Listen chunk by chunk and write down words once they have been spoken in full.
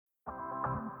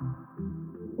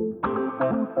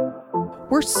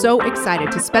We're so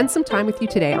excited to spend some time with you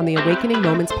today on the Awakening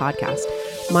Moments podcast.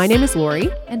 My name is Lori.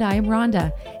 And I am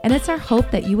Rhonda. And it's our hope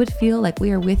that you would feel like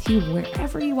we are with you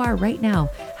wherever you are right now,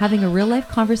 having a real life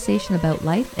conversation about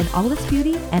life in all its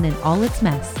beauty and in all its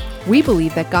mess. We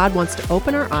believe that God wants to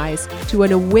open our eyes to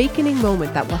an awakening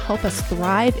moment that will help us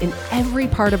thrive in every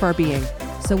part of our being.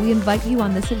 So we invite you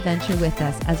on this adventure with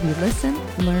us as we listen,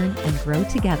 learn, and grow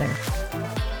together.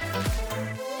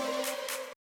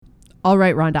 All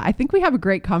right, Rhonda, I think we have a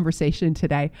great conversation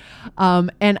today.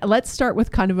 And let's start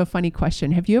with kind of a funny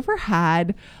question. Have you ever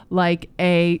had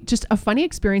just a funny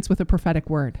experience with a prophetic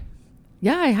word?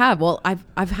 Yeah, I have. Well,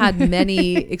 I've had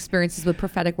many experiences with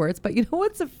prophetic words, but you know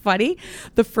what's funny?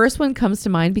 The first one comes to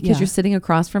mind because you're sitting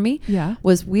across from me. Yeah.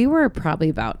 Was we were probably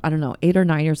about, 8 or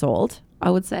 9 years old, I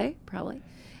would say, probably.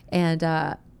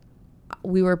 And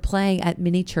we were playing at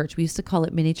mini church. We used to call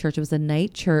it mini church. It was a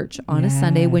night church on a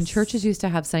Sunday when churches used to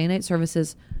have Sunday night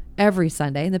services every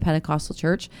Sunday in the Pentecostal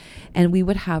church. And we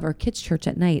would have our kids' church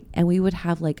at night, and we would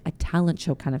have like a talent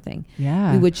show kind of thing.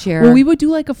 Yeah. We would share. Well, we would do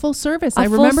like a full service. I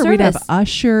remember we'd have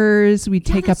ushers. We'd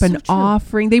take up an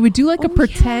offering. They would do like a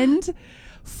pretend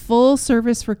full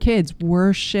service for kids,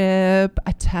 worship,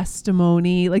 a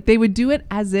testimony. Like they would do it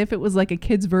as if it was like a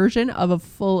kid's version of a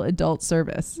full adult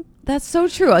service. That's so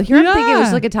true. Here I'm thinking it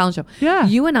was like a talent show. Yeah.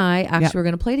 You and I actually were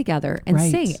going to play together and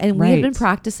sing. And we had been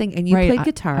practicing, and you played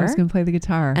guitar. I was going to play the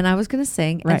guitar. And I was going to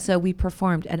sing. And so we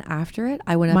performed. And after it,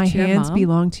 I went up to your mom. My hands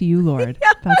belong to you, Lord.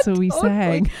 That's what we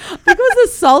sang. I think it was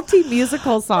a Salty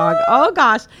musical song. Oh,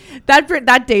 gosh.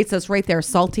 That dates us right there.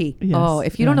 Salty. Yes,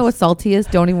 if you don't know what Salty is,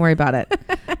 don't even worry about it.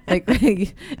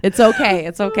 It's okay.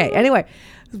 It's okay. Anyway.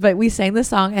 But we sang the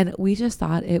song, and we just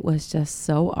thought it was just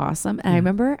so awesome. And I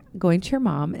remember going to your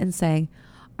mom and saying,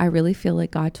 I really feel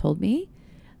like God told me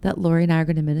that Lori and I are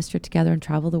going to minister together and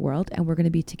travel the world, and we're going to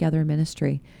be together in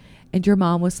ministry. And your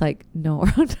mom was like, no,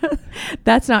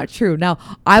 that's not true. Now,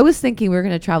 I was thinking we were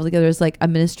going to travel together as like a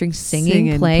ministering,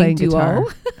 singing, playing duo.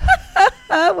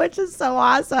 Which is so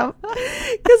awesome. Because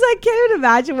I can't even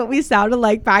imagine what we sounded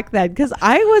like back then. Because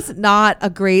I was not a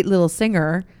great little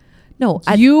singer. No,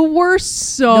 you were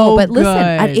so but listen, good.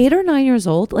 At 8 or 9 years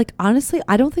old, like honestly,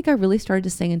 I don't think I really started to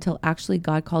sing until actually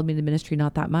God called me to ministry.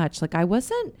 Not that much. Like I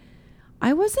wasn't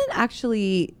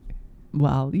actually.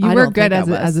 Well, you were good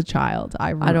as a child.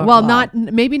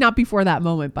 Maybe not before that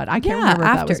moment, but I can't remember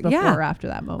if that was before or after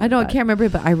that moment. I can't remember,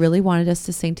 but I really wanted us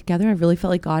to sing together. I really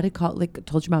felt like God had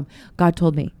told your mom. God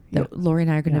told me that Lori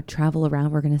and I are going to travel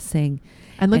around. We're going to sing.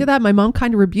 And look at that. My mom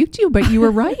kind of rebuked you, but you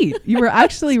were right. You were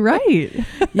actually right.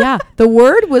 Yeah. The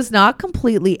word was not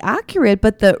completely accurate,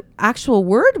 but the actual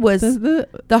word was,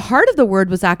 the heart of the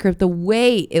word was accurate. The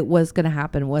way it was going to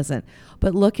happen wasn't.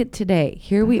 But look at today.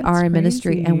 Here we are in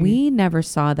ministry, and we never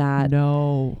saw that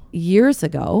years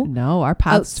ago. No, our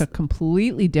paths took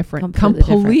completely different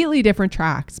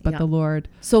tracks, but the Lord.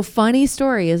 So funny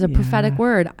story is a prophetic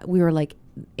word. We were like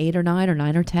 8 or 9 or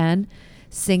 9 or 10.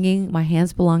 Singing My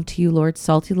Hands Belong to You, Lord,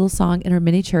 salty little song in our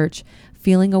mini church,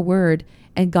 feeling a word.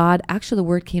 And God, actually the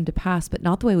word came to pass, but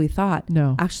not the way we thought.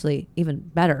 No. Actually, even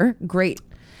better. Great.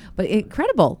 But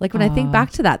incredible. Like when I think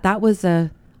back to that was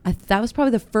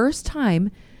probably the first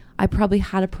time I probably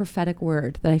had a prophetic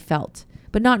word that I felt.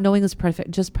 But not knowing it was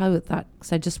perfect, just probably with that,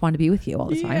 because I just want to be with you all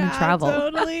the time and travel.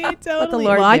 Totally. The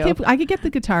Lord I could get the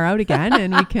guitar out again,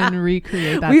 and we can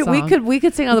recreate that song. We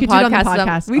could sing on the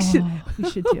podcast. We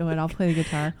should do it. I'll play the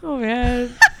guitar. Oh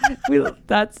man,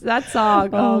 that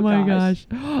song. Oh my gosh.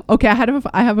 Okay, I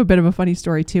have a bit of a funny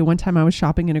story too. One time I was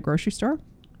shopping in a grocery store.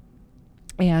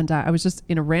 And I was just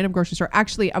in a random grocery store.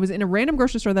 Actually, I was in a random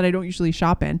grocery store that I don't usually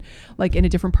shop in, like in a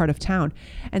different part of town.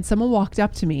 And someone walked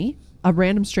up to me, a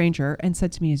random stranger, and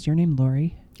said to me, "Is your name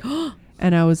Lori?"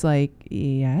 And I was like,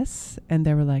 "Yes." And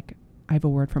they were like, "I have a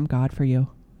word from God for you."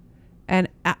 And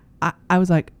I was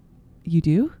like, "You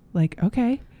do?" Like,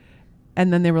 okay.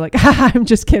 And then they were like, I'm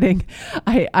just kidding.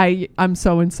 I'm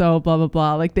so-and-so, blah, blah,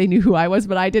 blah. Like they knew who I was,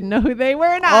 but I didn't know who they were.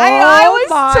 And I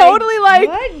was totally like,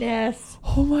 goodness.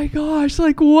 Oh my gosh.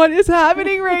 Like what is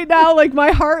happening right now? Like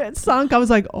my heart sunk. I was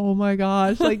like, oh my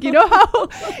gosh. Like, you know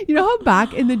how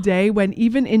back in the day when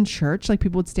even in church, like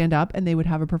people would stand up and they would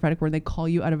have a prophetic word and they call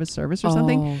you out of a service or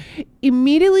something.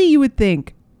 Immediately you would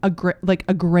think, a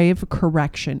grave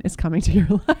correction is coming to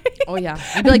your life. Oh yeah.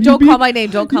 You'd be like, don't call my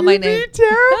name. Don't call my name. You'd be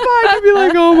terrified. You'd be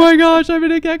like, oh my gosh, I'm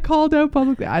going to get called out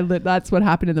publicly. That's what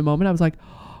happened in the moment. I was like,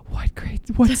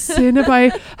 what sin have I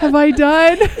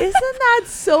done? Isn't that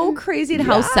so crazy and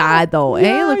how sad though?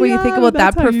 Like when you think about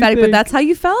that prophetic, but that's how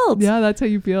you felt. Yeah, that's how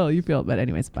you feel. But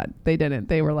anyways, but they didn't.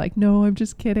 They were like, no, I'm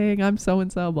just kidding. I'm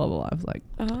so-and-so, blah, blah, blah. I was like,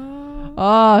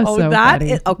 Oh, so that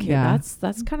funny. okay. Yeah.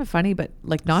 That's kind of funny, but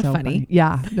like not So funny.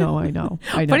 Yeah, no, I know.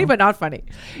 Funny, but not funny.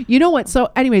 You know what? So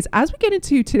anyways, as we get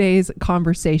into today's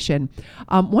conversation,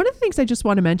 one of the things I just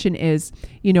want to mention is,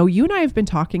 you know, you and I have been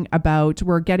talking about,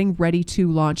 we're getting ready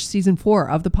to launch season 4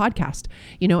 of the podcast,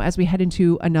 you know, as we head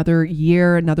into another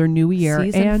year, another new year.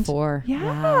 Season 4. Yeah,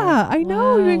 Wow. I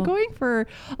know. We've been going for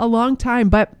a long time,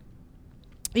 but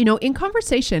you know, in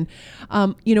conversation,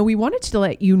 you know, we wanted to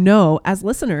let you know as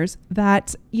listeners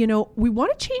that, you know, we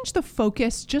want to change the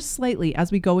focus just slightly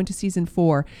as we go into season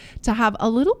 4 to have a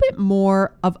little bit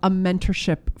more of a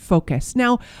mentorship focus.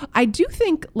 Now, I do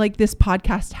think like this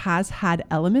podcast has had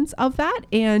elements of that.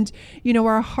 And, you know,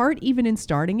 our heart even in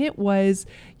starting it was,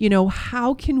 you know,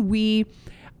 how can we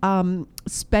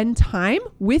spend time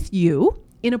with you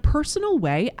in a personal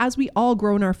way as we all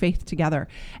grow in our faith together.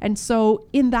 And so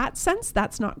in that sense,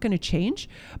 that's not going to change,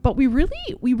 but we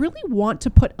really want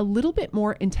to put a little bit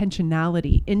more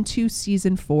intentionality into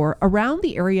season 4 around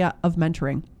the area of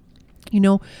mentoring. You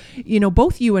know,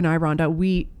 both you and I, Rhonda,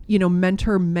 we, you know,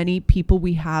 mentor many people.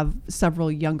 We have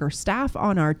several younger staff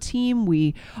on our team.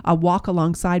 We walk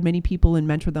alongside many people and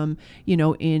mentor them, you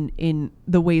know, in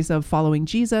the ways of following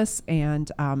Jesus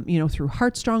and, you know, through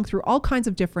Heartstrong, through all kinds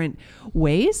of different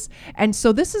ways. And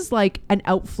so this is like an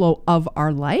outflow of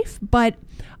our life, but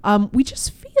we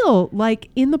just feel like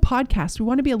in the podcast, we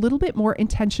want to be a little bit more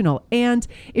intentional. And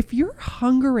if you're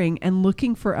hungering and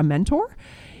looking for a mentor,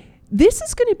 this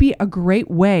is going to be a great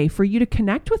way for you to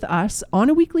connect with us on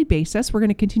a weekly basis. We're going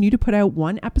to continue to put out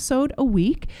 1 episode a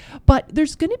week, but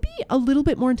there's going to be a little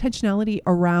bit more intentionality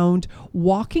around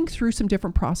walking through some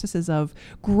different processes of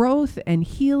growth and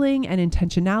healing and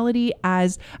intentionality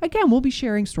as, again, we'll be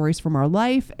sharing stories from our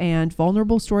life and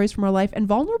vulnerable stories from our life and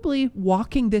vulnerably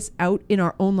walking this out in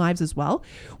our own lives as well.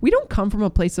 We don't come from a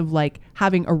place of like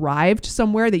having arrived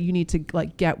somewhere that you need to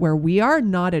like get where we are.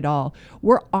 Not at all.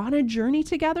 We're on a journey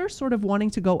together, sort of wanting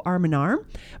to go arm in arm,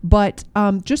 but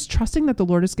just trusting that the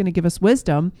Lord is going to give us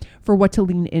wisdom for what to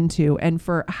lean into and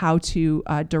for how to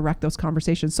direct those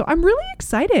conversations. So I'm really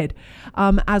excited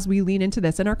as we lean into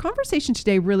this. And our conversation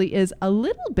today really is a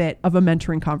little bit of a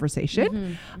mentoring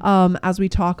conversation as we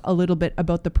talk a little bit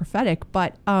about the prophetic.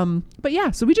 But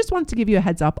yeah, so we just wanted to give you a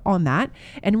heads up on that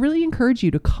and really encourage you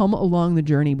to come along the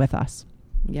journey with us.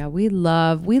 Yeah, we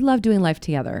love doing life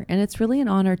together. And it's really an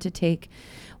honor to take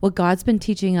what God's been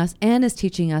teaching us and is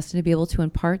teaching us and to be able to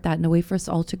impart that in a way for us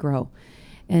all to grow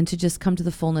and to just come to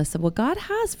the fullness of what God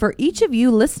has for each of you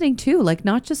listening too, like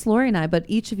not just Lori and I, but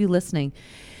each of you listening.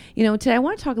 You know, today I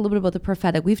want to talk a little bit about the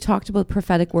prophetic. We've talked about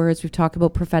prophetic words. We've talked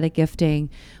about prophetic gifting.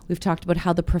 We've talked about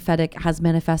how the prophetic has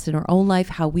manifested in our own life,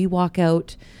 how we walk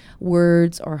out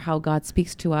words or how God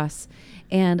speaks to us.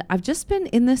 And I've just been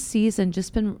in this season,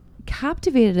 just been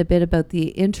captivated a bit about the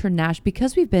international,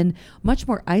 because we've been much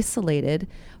more isolated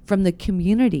from the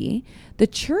community. The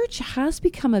church has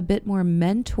become a bit more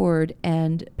mentored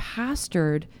and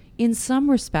pastored in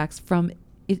some respects from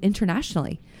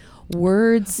internationally.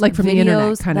 Words, like from videos, the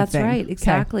internet kind of thing. That's right,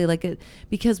 exactly. Like it,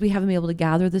 because we haven't been able to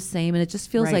gather the same, and it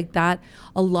just feels like that.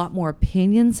 A lot more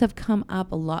opinions have come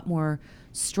up, a lot more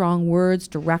strong words,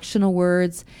 directional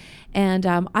words. And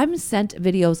I'm sent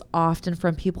videos often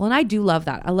from people, and I do love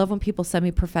that. I love when people send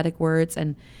me prophetic words,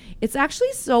 and it's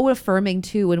actually so affirming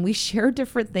too. When we share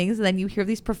different things, and then you hear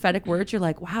these prophetic words, you're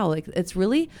like, wow, like it's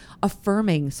really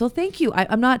affirming. So thank you.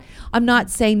 I'm not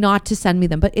saying not to send me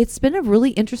them, but it's been a really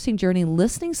interesting journey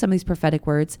listening to some of these prophetic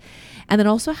words, and then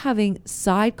also having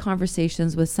side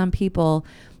conversations with some people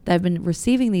that have been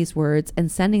receiving these words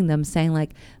and sending them saying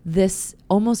like, this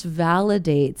almost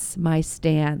validates my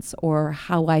stance or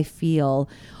how I feel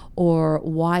or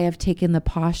why I've taken the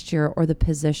posture or the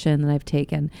position that I've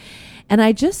taken. And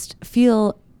I just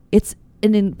feel it's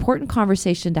an important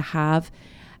conversation to have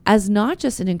as not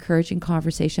just an encouraging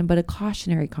conversation, but a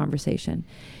cautionary conversation.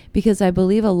 Because I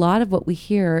believe a lot of what we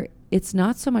hear, it's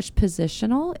not so much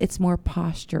positional, it's more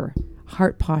posture,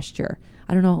 heart posture.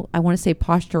 I don't know. I want to say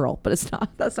postural, but it's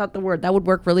not. That's not the word. That would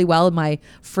work really well in my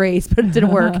phrase, but it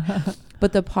didn't work.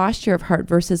 But the posture of heart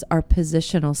versus our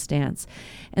positional stance.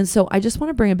 And so I just want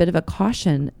to bring a bit of a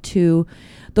caution to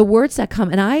the words that come.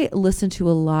 And I listen to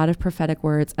a lot of prophetic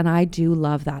words, and I do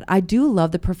love that. I do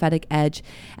love the prophetic edge,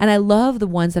 and I love the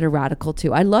ones that are radical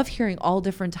too. I love hearing all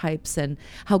different types and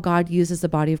how God uses the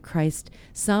body of Christ.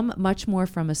 Some much more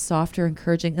from a softer,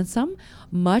 encouraging, and some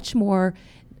much more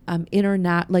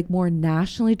more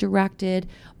nationally directed,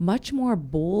 much more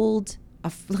bold,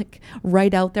 like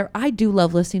right out there. I do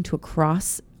love listening to a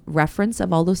cross reference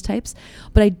of all those types,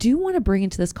 but I do want to bring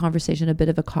into this conversation a bit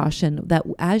of a caution that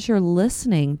as you're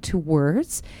listening to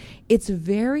words, it's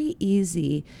very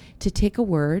easy to take a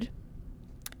word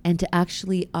and to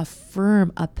actually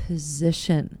affirm a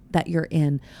position that you're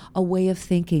in, a way of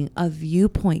thinking, a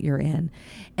viewpoint you're in,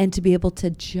 and to be able to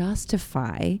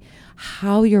justify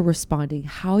how you're responding,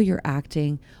 how you're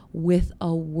acting with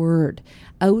a word,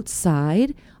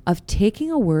 outside of taking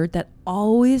a word that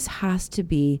always has to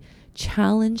be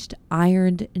challenged,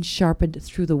 ironed, and sharpened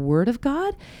through the word of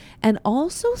God, and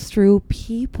also through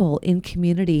people in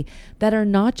community that are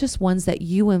not just ones that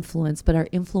you influence, but are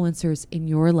influencers in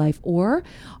your life, or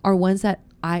are ones that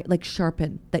I like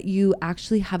sharpen, that you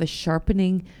actually have a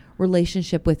sharpening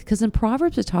relationship with. Because in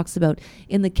Proverbs, it talks about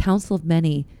in the counsel of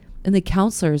many, in the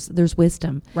counselors, there's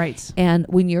wisdom. Right. And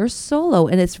when you're solo,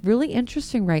 and it's really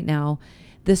interesting right now,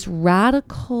 this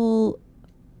radical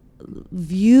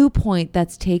viewpoint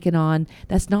that's taken on,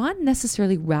 that's not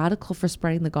necessarily radical for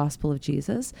spreading the gospel of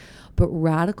Jesus, but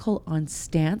radical on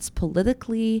stance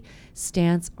politically,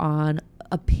 stance on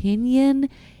opinion,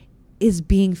 is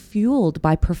being fueled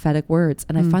by prophetic words.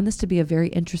 And I find this to be a very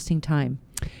interesting time.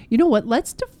 You know what?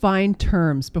 Let's define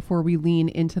terms before we lean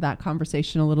into that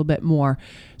conversation a little bit more.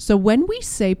 So when we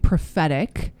say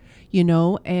prophetic,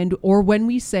 or when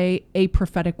we say a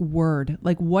prophetic word,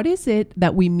 like what is it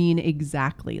that we mean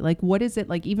exactly? Like what is it,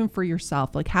 like even for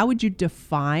yourself? Like how would you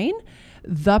define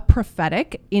the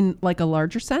prophetic in like a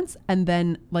larger sense, and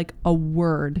then like a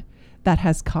word that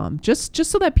has come, just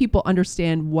so that people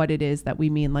understand what it is that we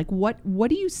mean? Like what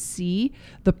do you see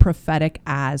the prophetic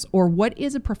as, or what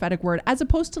is a prophetic word, as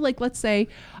opposed to like, let's say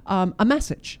a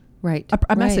message. Right.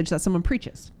 A message that someone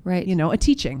preaches. Right. A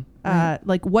teaching. Right.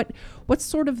 Like what's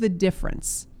sort of the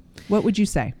difference? What would you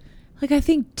say? Like, I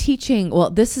think teaching, well,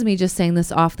 this is me just saying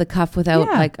this off the cuff without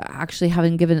like actually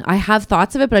having given, I have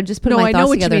thoughts of it, but I'm just putting my thoughts together. No, I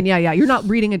know what you mean. Yeah. You're not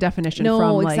reading a definition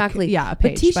from exactly. a page.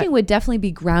 But teaching would definitely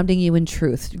be grounding you in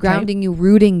truth, grounding you,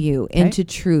 rooting you into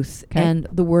truth and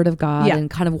the word of God, and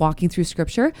kind of walking through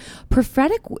scripture.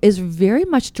 Prophetic is very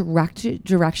much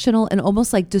directional and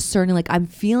almost like discerning, like I'm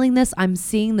feeling this, I'm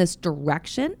seeing this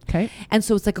direction. Okay. And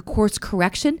so it's like a course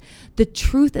correction. The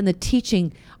truth and the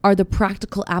teaching are the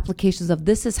practical applications of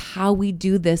this is how we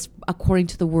do this according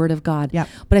to the word of God. Yeah.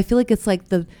 But I feel like it's like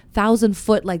the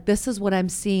 1,000-foot, like this is what I'm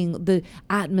seeing, the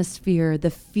atmosphere, the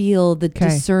feel, the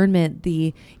discernment,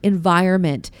 the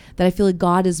environment that I feel like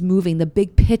God is moving, the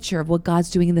big picture of what God's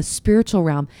doing in the spiritual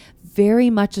realm. Very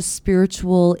much a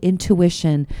spiritual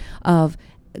intuition of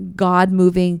God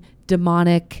moving,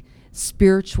 demonic,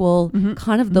 spiritual,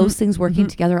 kind of those things working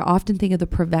together. I often think of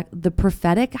the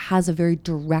prophetic has a very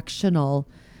directional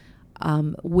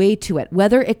way to it,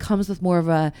 whether it comes with more of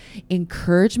a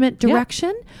encouragement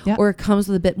direction or it comes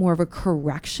with a bit more of a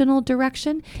correctional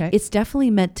direction. It's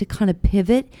definitely meant to kind of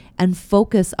pivot and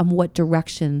focus on what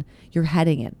direction you're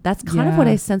heading in. That's kind of what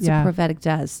I sense the prophetic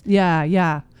does.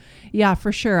 Yeah,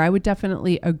 for sure. I would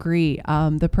definitely agree.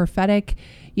 The prophetic,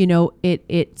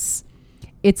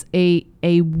 it's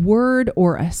a word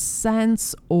or a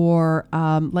sense or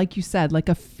like you said, like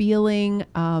a feeling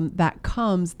that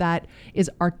comes, that is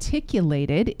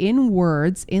articulated in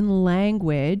words, in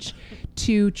language,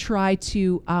 to try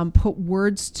to put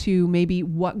words to maybe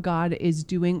what God is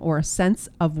doing, or a sense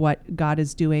of what God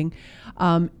is doing.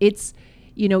 It's,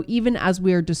 even as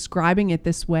we're describing it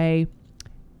this way,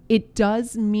 it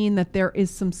does mean that there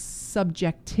is some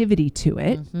subjectivity to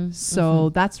it. So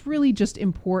that's really just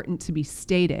important to be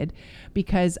stated,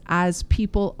 because as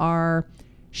people are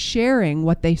sharing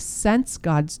what they sense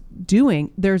God's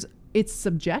doing, it's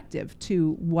subjective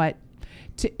to what,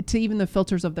 to even the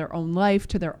filters of their own life,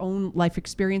 to their own life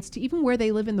experience, to even where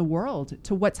they live in the world,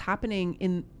 to what's happening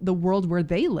in the world where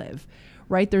they live.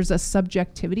 Right? There's a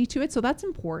subjectivity to it. So that's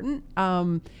important.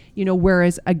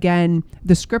 Whereas again,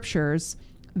 the scriptures,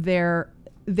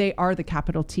 they are the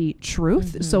capital T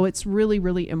truth. So it's really,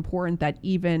 really important that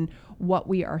even what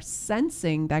we are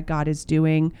sensing that God is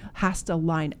doing has to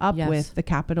line up with the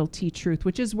capital T truth,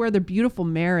 which is where the beautiful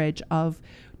marriage of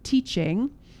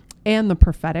teaching and the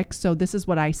prophetic. So this is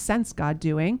what I sense God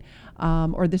doing,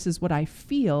 or this is what I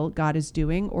feel God is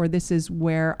doing, or this is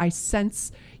where I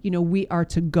sense, we are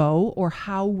to go, or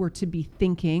how we're to be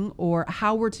thinking, or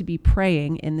how we're to be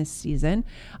praying in this season,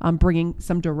 bringing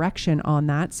some direction on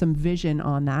that, some vision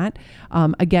on that,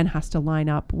 again, has to line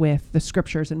up with the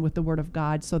scriptures and with the word of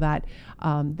God, so that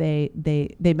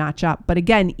they match up. But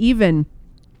again, even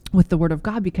with the word of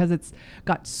God, because it's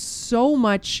got so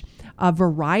much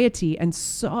variety and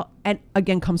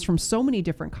again comes from so many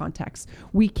different contexts,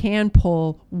 we can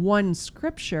pull one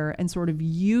scripture and sort of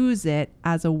use it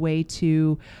as a way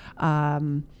to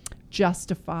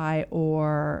justify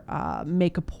or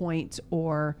make a point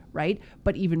or right?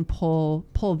 But even pull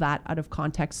that out of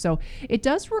context. So it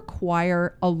does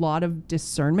require a lot of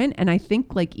discernment. And I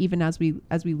think like even as we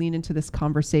lean into this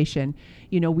conversation,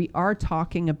 we are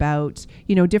talking about,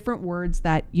 different words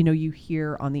that, you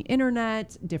hear on the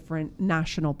internet, different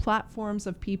national platforms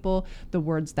of people, the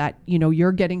words that,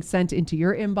 you're getting sent into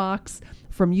your inbox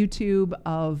from YouTube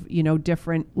of,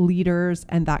 different leaders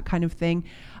and that kind of thing.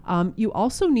 You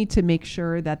also need to make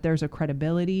sure that there's a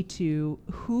credibility to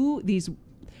who these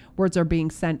words are being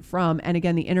sent from. And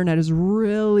again, the internet is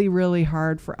really, really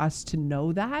hard for us to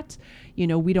know that.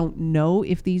 We don't know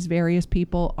if these various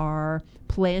people are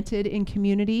planted in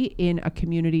a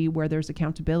community where there's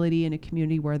accountability, in a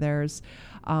community where there's,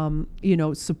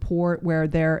 support,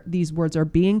 where these words are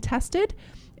being tested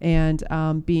and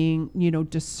being,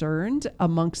 discerned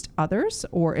amongst others,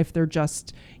 or if they're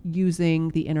just using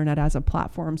the internet as a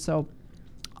platform. So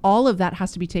all of that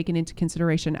has to be taken into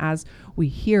consideration as we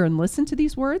hear and listen to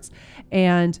these words.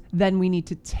 And then we need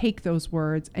to take those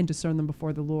words and discern them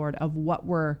before the Lord of what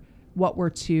we're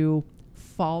to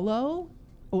follow,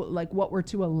 like what we're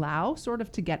to allow sort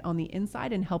of to get on the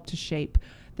inside and help to shape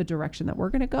the direction that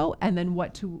we're going to go. And then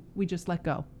we just let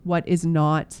go. What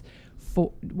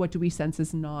do we sense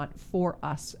is not for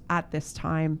us at this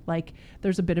time? Like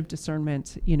there's a bit of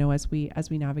discernment, as we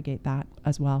navigate that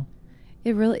as well.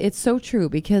 It's so true,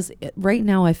 because right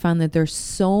now I found that there's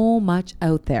so much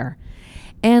out there.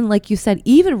 And like you said,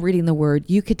 even reading the word,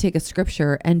 you could take a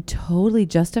scripture and totally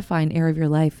justify an area of your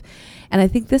life. And I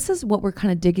think this is what we're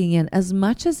kind of digging in. As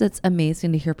much as it's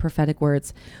amazing to hear prophetic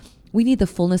words, we need the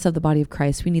fullness of the body of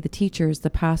Christ. We need the teachers, the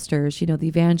pastors, the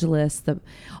evangelists,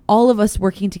 all of us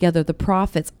working together, the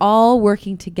prophets, all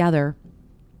working together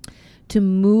to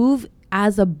move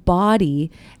as a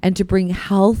body and to bring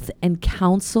health and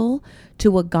counsel to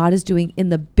what God is doing in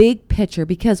the big picture,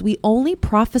 because we only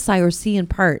prophesy or see in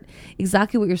part.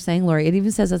 Exactly what you're saying, Lori. It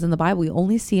even says as in the Bible, we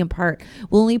only see in part.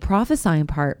 We'll only prophesy in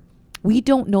part. We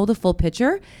don't know the full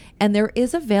picture, and there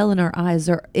is a veil in our eyes.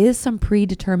 There is some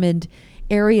predetermined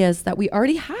areas that we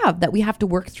already have that we have to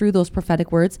work through, those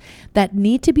prophetic words that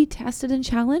need to be tested and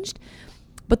challenged.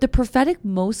 But the prophetic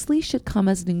mostly should come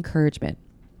as an encouragement.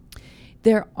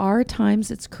 There are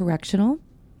times it's correctional.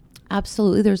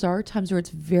 Absolutely. There are times where it's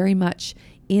very much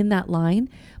in that line,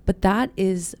 but that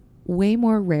is way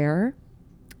more rare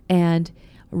and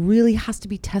really has to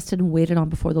be tested and waited on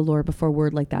before the Lord before a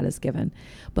word like that is given.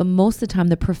 But most of the time,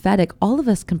 the prophetic, all of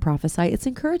us can prophesy. It's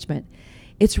encouragement.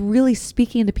 It's really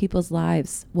speaking into people's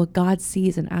lives, what God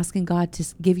sees, and asking God to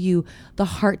give you the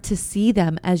heart to see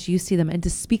them as you see them and to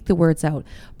speak the words out.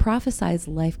 Prophesy is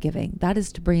life-giving. That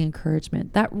is to bring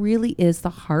encouragement. That really is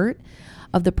the heart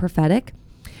of the prophetic.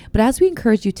 But as we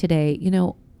encourage you today,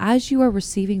 as you are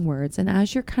receiving words and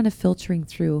as you're kind of filtering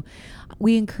through, I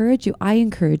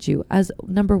encourage you as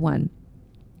number one,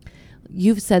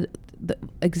 you've said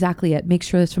exactly it. Make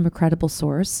sure it's from a credible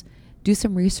source. Do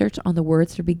some research on the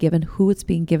words to be given, who it's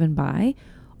being given by.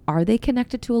 Are they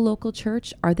connected to a local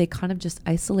church? Are they kind of just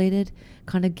isolated,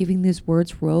 kind of giving these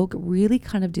words rogue? Really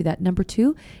kind of do that. Number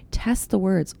two, test the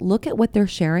words. Look at what they're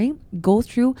sharing. Go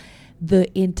through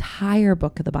the entire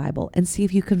book of the Bible and see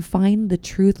if you can find the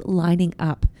truth lining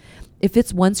up. If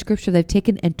it's one scripture they've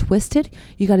taken and twisted,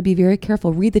 you got to be very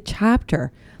careful. Read the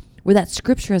chapter where that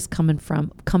scripture has come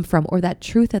from, or that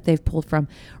truth that they've pulled from.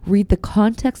 Read the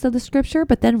context of the scripture,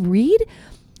 but then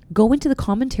go into the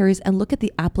commentaries and look at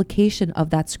the application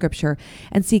of that scripture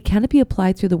and see, can it be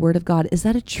applied through the word of God? Is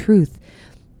that a truth?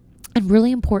 And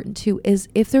really important too is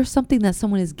if there's something that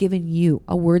someone has given you,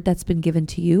 a word that's been given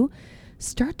to you,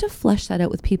 start to flesh that out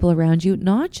with people around you,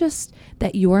 not just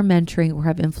that you're mentoring or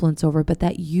have influence over, but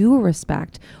that you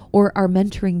respect or are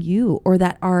mentoring you or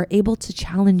that are able to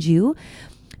challenge you,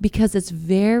 because it's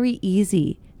very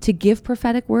easy to give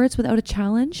prophetic words without a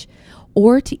challenge,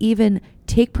 or to even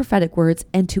take prophetic words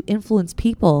and to influence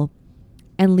people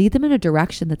and lead them in a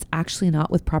direction that's actually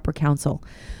not with proper counsel.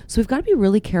 So we've got to be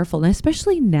really careful. And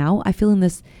especially now, I feel in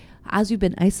this, as we've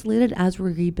been isolated, as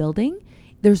we're rebuilding,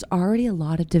 there's already a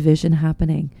lot of division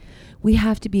happening. We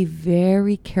have to be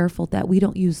very careful that we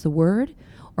don't use the word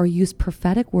or use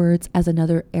prophetic words as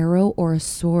another arrow or a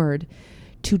sword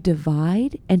to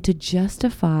divide and to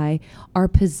justify our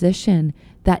position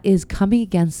that is coming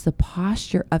against the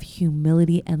posture of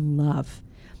humility and love.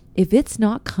 If it's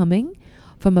not coming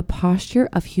from a posture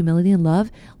of humility and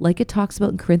love, like it talks about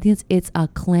in Corinthians, it's a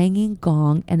clanging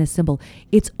gong and a cymbal.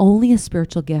 It's only a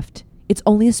spiritual gift. It's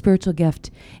only a spiritual gift.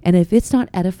 And if it's not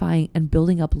edifying and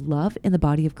building up love in the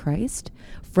body of Christ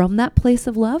from that place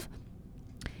of love,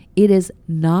 it is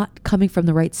not coming from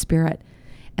the right spirit.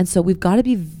 And so we've got to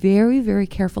be very, very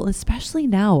careful, especially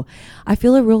now. I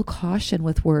feel a real caution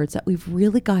with words that we've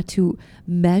really got to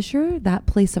measure that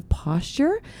place of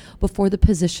posture before the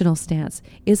positional stance.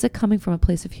 Is it coming from a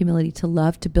place of humility to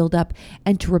love, to build up,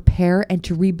 and to repair and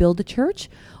to rebuild the church?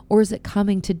 Or is it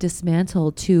coming to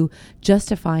dismantle, to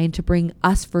justify, and to bring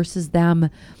us versus them?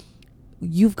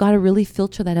 You've got to really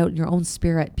filter that out in your own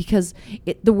spirit, because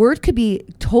the word could be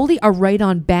totally a right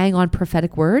on, bang on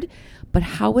prophetic word, but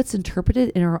how it's interpreted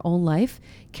in our own life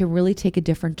can really take a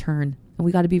different turn. And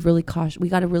we got to be really cautious. We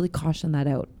got to really caution that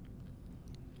out.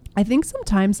 I think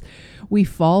sometimes we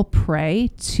fall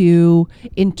prey to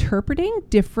interpreting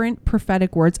different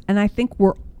prophetic words. And I think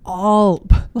we're all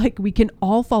like, we can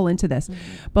all fall into this,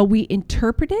 but we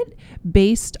interpret it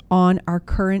based on our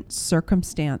current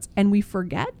circumstance. And we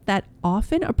forget that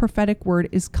often a prophetic word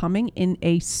is coming in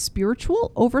a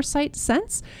spiritual oversight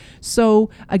sense. So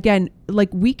again, like,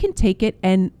 we can take it,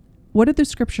 and what do the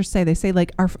scriptures say? They say,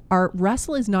 like, our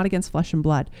wrestle is not against flesh and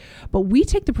blood, but we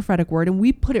take the prophetic word and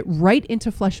we put it right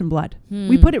into flesh and blood.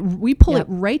 We pull it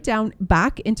right down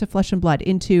back into flesh and blood,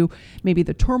 into maybe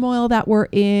the turmoil that we're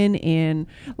in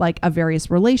like a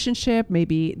various relationship,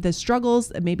 maybe the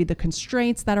struggles, maybe the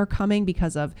constraints that are coming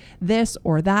because of this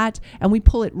or that. And we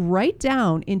pull it right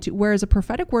down into, whereas a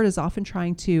prophetic word is often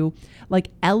trying to like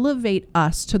elevate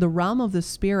us to the realm of the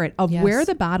spirit of where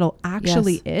the battle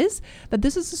actually is, that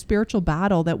this is a spiritual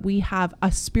battle, that we have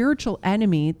a spiritual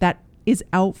enemy that is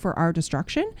out for our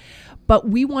destruction. But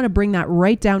we want to bring that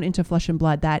right down into flesh and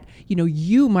blood, that, you know,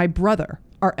 you, my brother,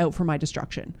 are out for my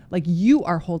destruction. Like, you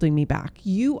are holding me back.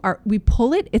 We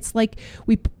pull it. It's like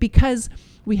because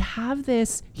we have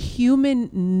this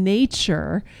human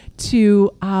nature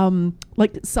to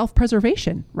like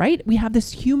self-preservation, right? We have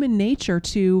this human nature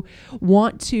to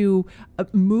want to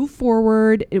move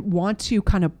forward, want to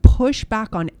kind of push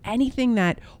back on anything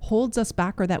that holds us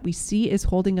back or that we see is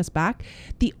holding us back.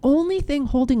 The only thing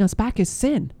holding us back is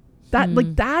sin.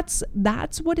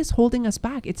 That's what is holding us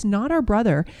back. It's not our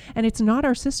brother and it's not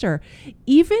our sister.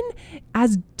 Even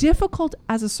as difficult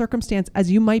as a circumstance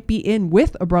as you might be in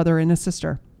with a brother and a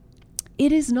sister,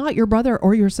 it is not your brother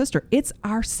or your sister. It's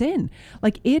our sin.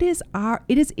 Like, it is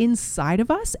inside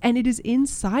of us and it is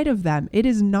inside of them. It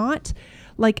is not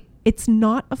like, it's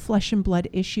not a flesh and blood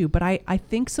issue. But I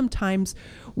think sometimes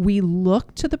we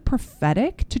look to the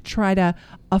prophetic to try to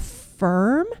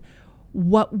affirm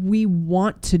what we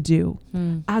want to do,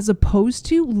 as opposed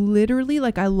to literally,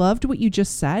 like, I loved what you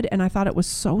just said, and I thought it was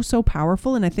so, so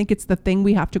powerful. And I think it's the thing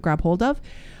we have to grab hold of: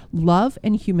 love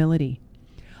and humility.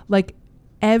 Like,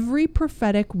 every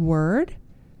prophetic word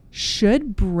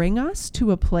should bring us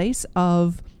to a place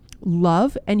of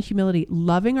love and humility,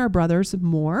 loving our brothers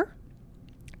more,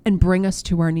 and bring us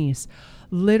to our knees,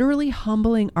 literally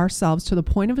humbling ourselves to the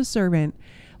point of a servant,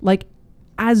 like,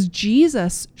 as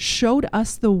Jesus showed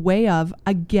us the way of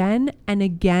again and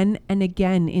again and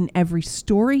again in every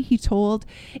story he told,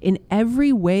 in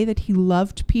every way that he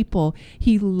loved people.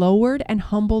 He lowered and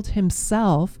humbled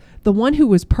himself, the one who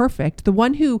was perfect, the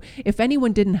one who, if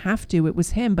anyone didn't have to, it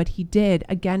was him, but he did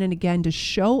again and again to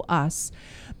show us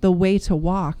the way to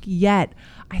walk. Yet,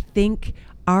 I think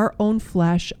our own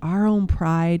flesh, our own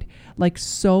pride, like,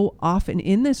 so often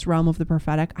in this realm of the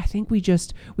prophetic, I think we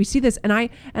see this. And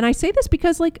I say this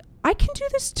because, like, I can do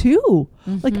this too.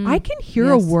 Like, I can hear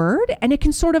a word and it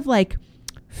can sort of like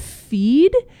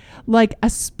feed like a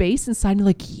space inside me,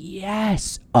 like,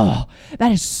 yes, oh,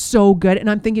 that is so good. And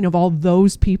I'm thinking of all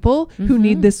those people who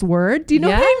need this word. Do you know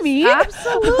what I mean?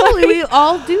 Absolutely. We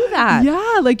all do that.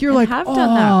 Yeah. Like, you're like,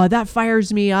 oh, that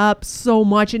fires me up so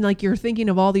much. And like, you're thinking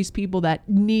of all these people that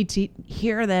need to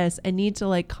hear this and need to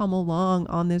like come along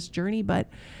on this journey. But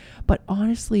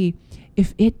honestly,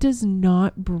 if it does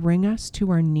not bring us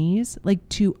to our knees, like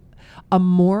to a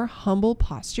more humble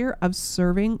posture of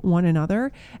serving one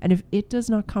another, and if it does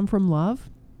not come from love,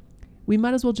 we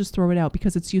might as well just throw it out,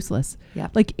 because it's useless. Yeah.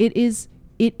 Like, it is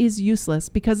useless,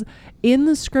 because in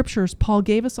the scriptures, Paul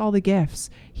gave us all the gifts.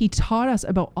 He taught us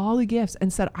about all the gifts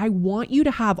and said, I want you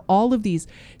to have all of these.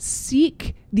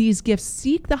 Seek these gifts,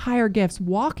 seek the higher gifts,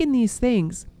 walk in these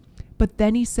things. But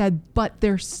then he said, but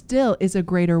there still is a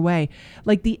greater way.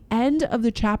 Like, the end of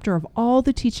the chapter of all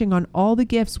the teaching on all the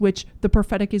gifts, which the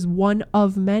prophetic is one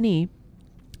of many,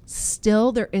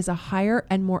 still there is a higher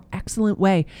and more excellent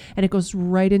way. And it goes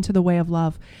right into the way of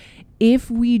love. If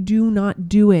we do not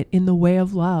do it in the way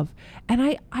of love, and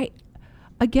I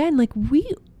again, like,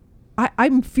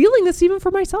 I'm feeling this even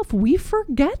for myself. We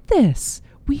forget this.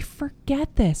 We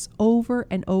forget this over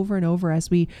and over and over as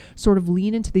we sort of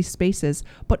lean into these spaces,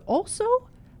 but also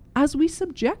as we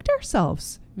subject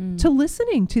ourselves to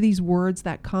listening to these words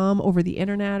that come over the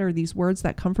internet or these words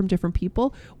that come from different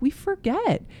people. We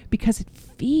forget because it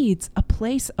feeds a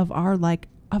place of our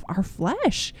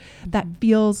flesh that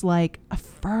feels like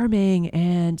affirming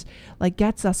and like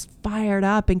gets us fired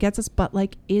up and gets us, but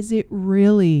like, is it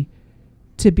really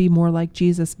to be more like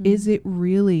Jesus? Is it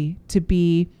really to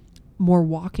be more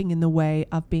walking in the way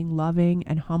of being loving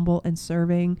and humble and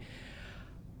serving?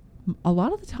 A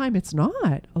lot of the time it's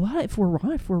not. If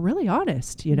we're really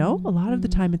honest, a lot of the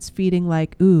time it's feeding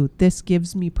like, ooh, this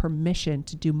gives me permission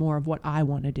to do more of what I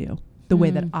want to do, the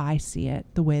way that I see it,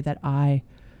 the way that I.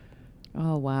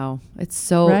 Oh, wow. It's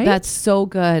so, right? That's so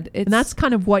good. And that's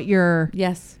kind of what you're.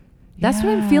 Yes. That's what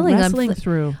I'm feeling. Wrestling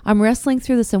through. I'm wrestling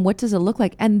through this. And what does it look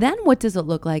like? And then what does it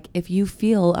look like if you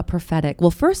feel a prophetic?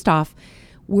 Well, first off,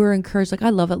 we're encouraged. Like, I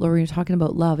love it, Laura, you're talking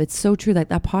about love. It's so true. Like,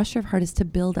 that posture of heart is to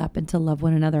build up and to love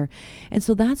one another. And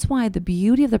so that's why the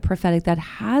beauty of the prophetic that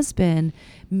has been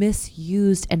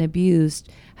misused and abused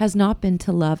has not been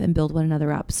to love and build one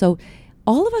another up. So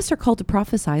all of us are called to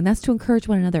prophesy, and that's to encourage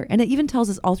one another. And it even tells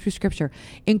us all through scripture,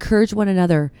 encourage one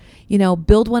another,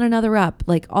 build one another up.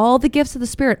 Like, all the gifts of the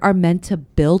Spirit are meant to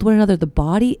build one another. The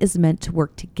body is meant to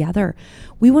work together.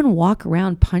 We wouldn't walk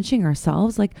around punching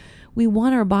ourselves. Like, we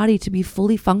want our body to be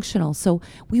fully functional. So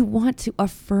we want to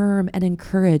affirm and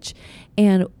encourage.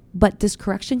 But does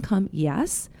correction come?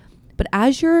 Yes. But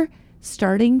as you're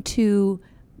starting to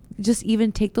just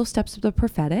even take those steps of the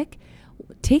prophetic,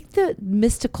 take the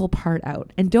mystical part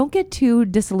out and don't get too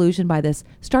disillusioned by this.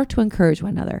 Start to encourage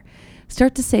one another.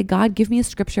 Start to say, God, give me a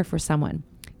scripture for someone.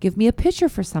 Give me a picture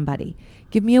for somebody.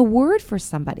 Give me a word for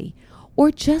somebody. Or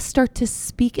just start to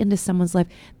speak into someone's life.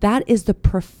 That is the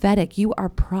prophetic. You are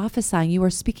prophesying. You are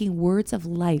speaking words of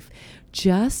life.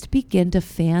 Just begin to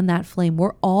fan that flame.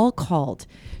 We're all called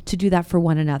to do that for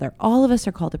one another. All of us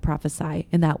are called to prophesy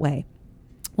in that way.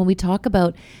 When we talk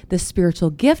about the spiritual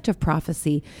gift of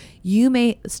prophecy, you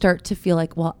may start to feel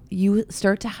like, well, you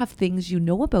start to have things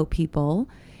about people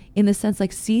in the sense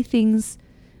like see things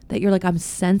that you're like, I'm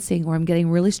sensing, or I'm getting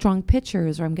really strong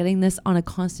pictures, or I'm getting this on a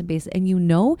constant basis. And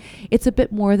it's a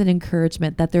bit more than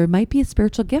encouragement that there might be a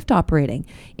spiritual gift operating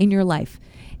in your life.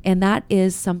 And that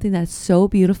is something that's so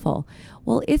beautiful.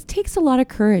 Well, it takes a lot of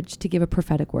courage to give a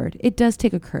prophetic word. It does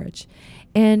take a courage.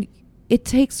 And it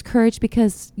takes courage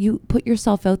because you put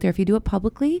yourself out there. If you do it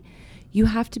publicly, you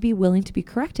have to be willing to be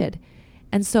corrected.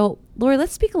 And so, Lori,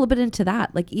 let's speak a little bit into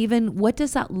that. Like, even what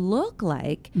does that look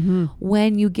like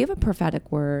when you give a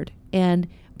prophetic word and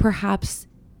perhaps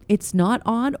it's not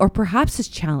on, or perhaps it's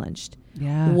challenged?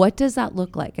 Yeah. What does that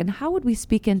look like? And how would we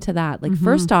speak into that? Like,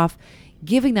 first off,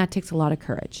 giving that takes a lot of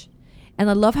courage. And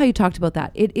I love how you talked about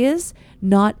that. It is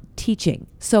not teaching.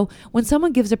 So when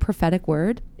someone gives a prophetic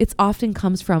word, it often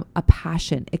comes from a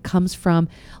passion. It comes from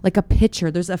like a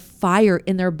picture. There's a fire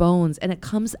in their bones, and it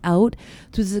comes out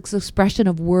through this expression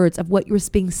of words of what was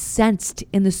being sensed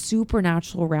in the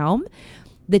supernatural realm.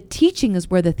 The teaching is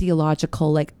where the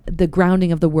theological, like the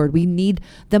grounding of the word, we need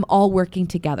them all working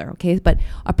together. Okay. But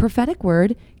a prophetic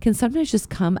word can sometimes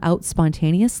just come out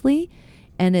spontaneously.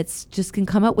 And it's just can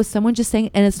come out with someone just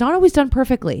saying, and it's not always done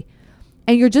perfectly.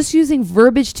 And you're just using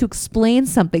verbiage to explain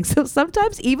something. So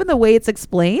sometimes even the way it's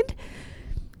explained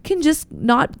can just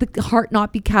the heart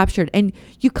not be captured. And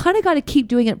you kind of got to keep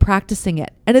doing it, practicing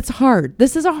it. And it's hard.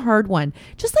 This is a hard one.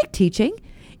 Just like teaching.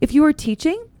 If you are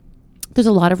teaching, there's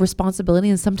a lot of responsibility.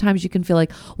 And sometimes you can feel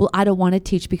like, well, I don't want to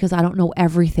teach because I don't know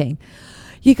everything.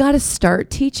 You got to start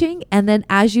teaching. And then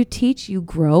as you teach, you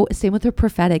grow. Same with the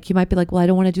prophetic. You might be like, well, I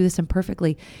don't want to do this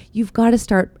imperfectly. You've got to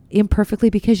start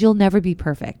imperfectly because you'll never be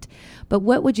perfect. But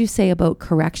what would you say about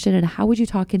correction, and how would you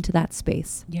talk into that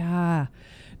space? Yeah.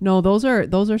 No, those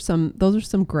are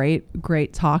some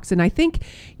great talks. And I think,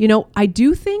 I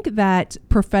do think that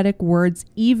prophetic words,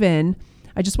 even,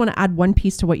 I just want to add one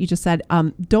piece to what you just said.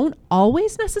 Don't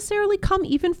always necessarily come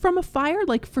even from a fire.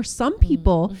 Like for some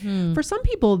people,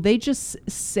 they just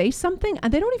say something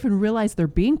and they don't even realize they're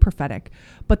being prophetic.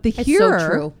 But the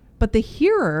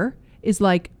hearer is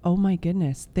like, oh my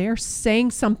goodness, they're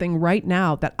saying something right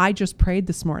now that I just prayed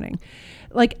this morning.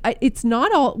 Like it's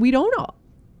not all, we don't all.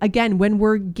 Again, when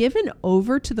we're given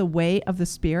over to the way of the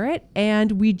Spirit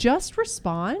and we just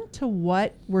respond to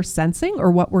what we're sensing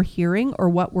or what we're hearing or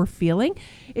what we're feeling,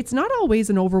 it's not always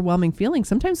an overwhelming feeling.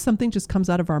 Sometimes something just comes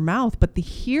out of our mouth, but the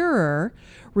hearer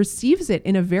receives it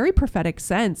in a very prophetic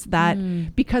sense that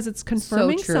because it's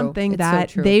confirming something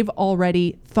that they've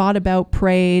already thought about,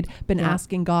 prayed, been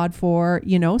asking God for,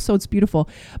 so it's beautiful.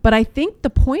 But I think the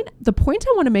point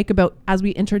I want to make about as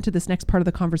we enter into this next part of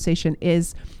the conversation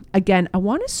is, again, I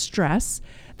want to stress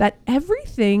that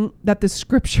everything that the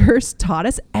scriptures taught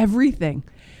us, everything,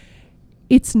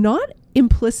 it's not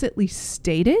implicitly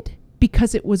stated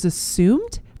because it was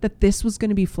assumed that this was going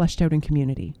to be fleshed out in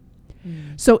community.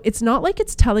 So it's not like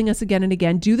it's telling us again and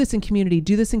again, do this in community,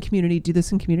 do this in community, do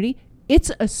this in community.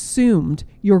 It's assumed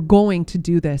you're going to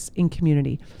do this in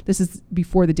community. This is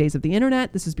before the days of the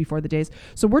internet. This is before the days.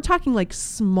 So we're talking like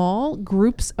small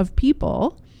groups of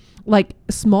people, like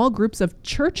small groups of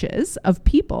churches of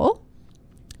people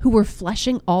who were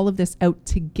fleshing all of this out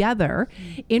together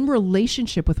in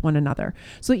relationship with one another.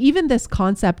 So even this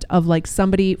concept of like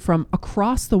somebody from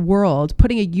across the world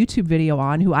putting a YouTube video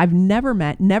on who I've never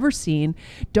met, never seen,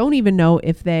 don't even know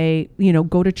if they,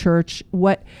 go to church,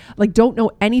 don't know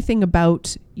anything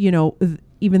about,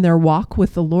 even their walk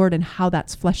with the Lord and how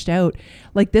that's fleshed out.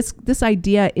 Like this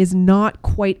idea is not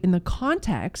quite in the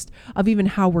context of even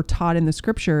how we're taught in the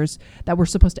scriptures that we're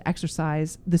supposed to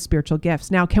exercise the spiritual gifts.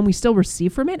 Now, can we still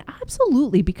receive from it?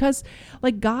 Absolutely. Because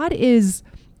like God is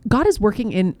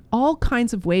working in all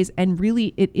kinds of ways. And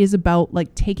really it is about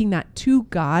like taking that to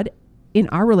God in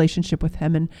our relationship with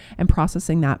him and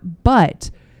processing that.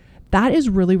 But that is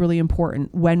really, really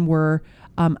important when we're,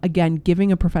 again,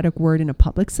 giving a prophetic word in a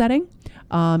public setting,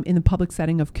 in the public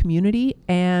setting of community,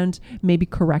 and maybe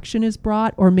correction is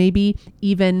brought, or maybe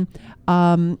even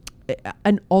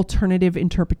an alternative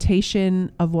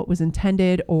interpretation of what was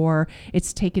intended, or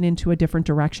it's taken into a different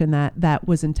direction that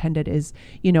was intended is,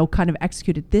 kind of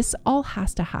executed. This all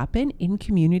has to happen in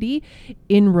community,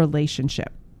 in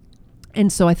relationship.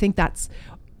 And so I think that's,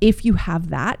 if you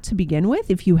have that to begin with,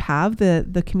 if you have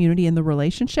the community and the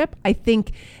relationship, I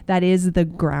think that is the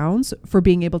grounds for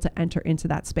being able to enter into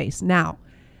that space. Now,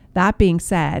 that being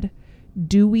said,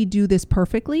 do we do this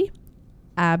perfectly?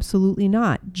 Absolutely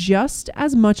not. Just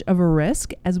as much of a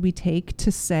risk as we take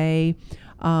to say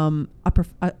a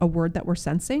word that we're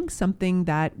sensing, something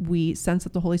that we sense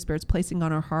that the Holy Spirit's placing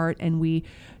on our heart, and we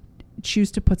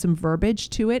choose to put some verbiage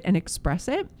to it and express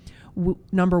it.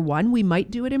 Number one, we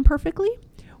might do it imperfectly.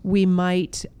 We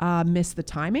might miss the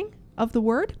timing of the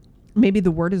word. Maybe the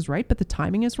word is right, but the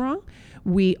timing is wrong.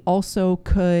 We also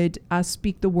could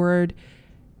speak the word.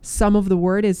 Some of the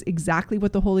word is exactly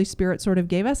what the Holy Spirit sort of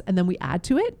gave us, and then we add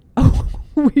to it.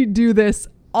 We do this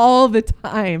all the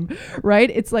time,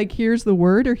 right? It's like, here's the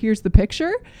word or here's the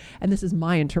picture, and this is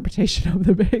my interpretation of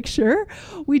the picture.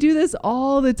 We do this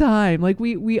all the time. Like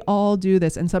we all do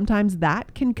this, and sometimes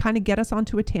that can kind of get us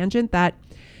onto a tangent that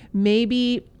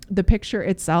maybe the picture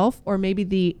itself, or maybe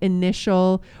the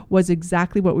initial was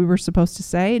exactly what we were supposed to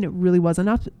say, and it really wasn't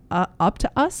up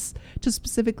to us to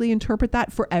specifically interpret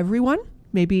that for everyone.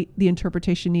 Maybe the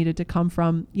interpretation needed to come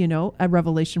from, a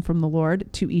revelation from the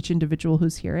Lord to each individual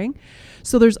who's hearing.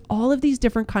 So there's all of these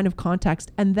different kind of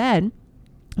context. And then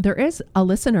there is a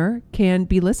listener can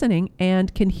be listening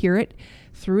and can hear it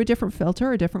through a different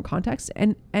filter, a different context,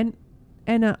 and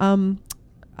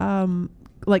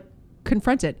like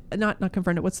confront it, not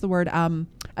confront it. What's the word?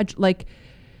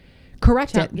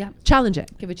 Correct it. Yeah. Challenge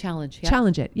it. Give a challenge. Yeah.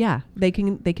 Challenge it. Yeah. They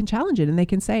can challenge it, and they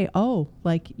can say, oh,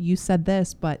 like you said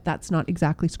this, but that's not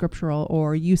exactly scriptural,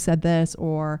 or you said this,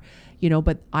 or,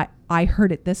 but I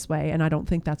heard it this way and I don't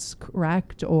think that's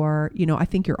correct, or, I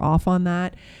think you're off on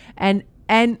that. And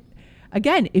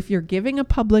again, if you're giving a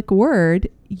public word,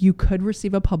 you could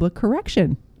receive a public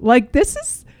correction. Like this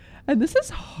is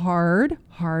hard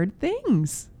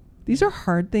things. These are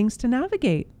hard things to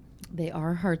navigate. They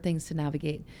are hard things to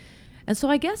navigate. And so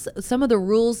I guess some of the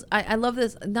rules, I love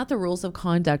this, not the rules of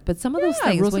conduct, but some of those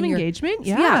things. Rules of engagement.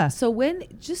 Yeah. So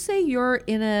just say you're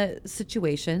in a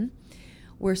situation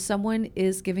where someone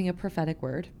is giving a prophetic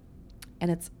word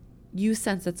and you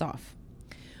sense it's off.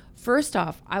 First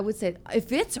off, I would say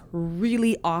if it's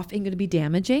really off and going to be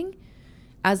damaging,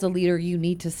 as a leader, you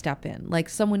need to step in. Like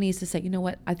someone needs to say, you know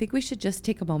what, I think we should just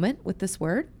take a moment with this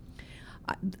word.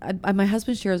 My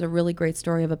husband shares a really great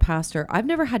story of a pastor. I've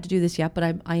never had to do this yet,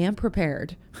 but I am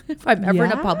prepared if I'm ever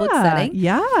in a public setting.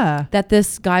 Yeah. That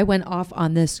this guy went off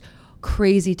on this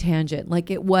crazy tangent.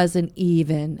 Like it wasn't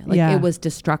even, it was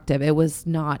destructive. It was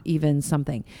not even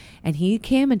something. And he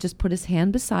came and just put his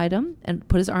hand beside him and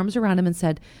put his arms around him and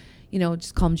said,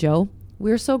 just call him Joe.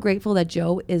 We're so grateful that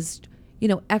Joe is,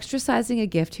 exercising a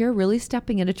gift here, really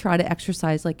stepping in to try to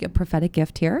exercise like a prophetic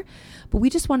gift here. But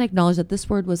we just want to acknowledge that this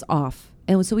word was off.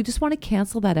 And so we just want to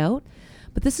cancel that out.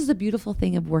 But this is a beautiful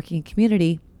thing of working in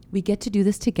community. We get to do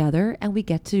this together, and we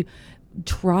get to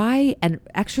try and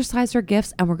exercise our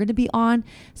gifts, and we're going to be on.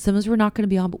 Sometimes we're not going to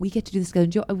be on, but we get to do this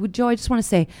together. Joe, I just want to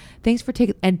say thanks for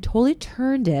taking, and totally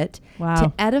turned it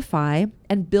to edify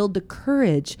and build the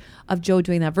courage of Joe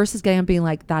doing that versus getting on being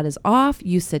like, that is off.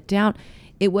 You sit down.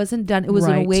 It wasn't done. It was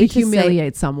in a Right, way to to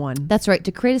humiliate someone. That's right.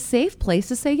 To create a safe place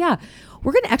to say, yeah,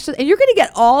 we're going to actually, and you're going to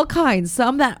get all kinds,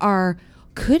 some that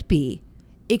could be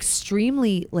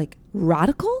extremely like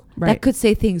radical, Right. that could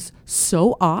say things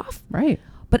so off, Right.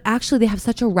 but actually they have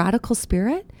such a radical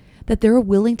spirit that they're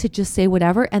willing to just say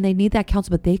whatever, and they need that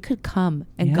counsel, but they could come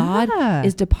and Yeah. God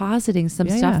is depositing some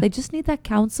Yeah, stuff. yeah. They just need that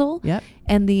counsel Yep.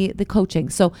 and the coaching.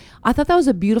 So I thought that was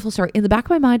a beautiful story. In the back of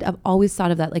my mind, I've always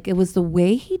thought of that. Like, it was the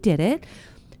way he did it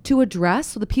to address,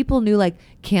 so the people knew, like,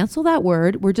 cancel that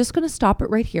word. We're just going to stop it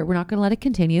right here. We're not going to let it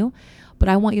continue, but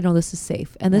I want you to know this is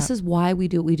safe. And this is why we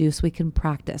do what we do, so we can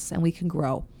practice and we can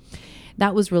grow.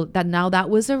 That was really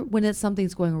when it's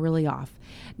something's going really off.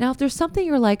 Now, if there's something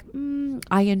you're like,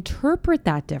 I interpret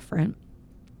that different,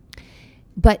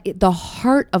 but the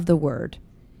heart of the word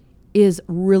is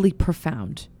really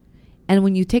profound. And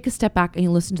when you take a step back and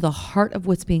you listen to the heart of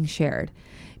what's being shared,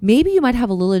 maybe you might have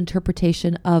a little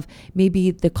interpretation of,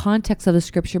 maybe the context of the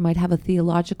scripture might have a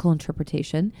theological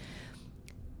interpretation.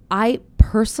 I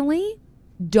personally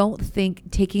don't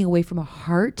think taking away from a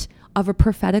heart of a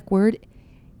prophetic word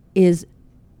is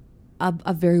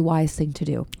a very wise thing to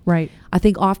do. Right. I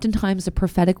think oftentimes the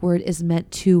prophetic word is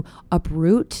meant to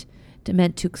uproot,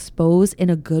 meant to expose in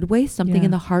a good way, something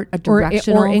in the heart, a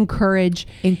directional, or encourage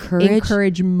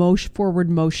forward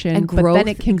motion, and but growth. then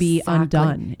it can be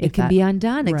undone. It can be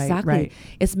undone. Right, Exactly. right.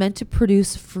 It's meant to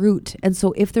produce fruit. And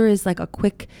so if there is like a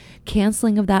quick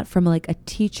canceling of that from like a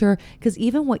teacher, because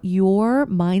even what your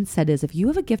mindset is, if you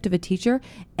have a gift of a teacher,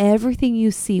 everything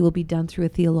you see will be done through a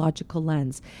theological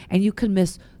lens, and you can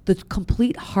miss the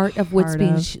complete heart of what's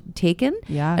being taken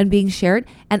and being shared,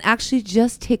 and actually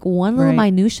just take one little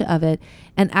minutia of it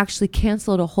and actually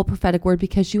cancel out a whole prophetic word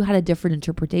because you had a different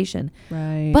interpretation.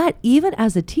 Right. But even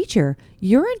as a teacher,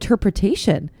 your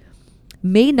interpretation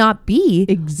may not be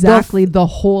exactly the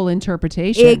whole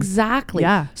interpretation. Exactly.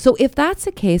 Yeah. So if that's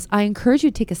the case, I encourage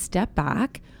you to take a step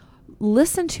back,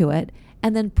 listen to it,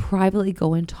 and then privately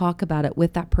go and talk about it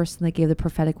with that person that gave the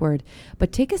prophetic word.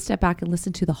 But take a step back and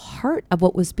listen to the heart of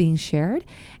what was being shared,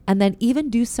 and then even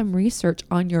do some research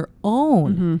on your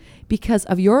own because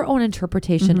of your own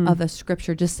interpretation of a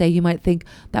scripture. Just say, you might think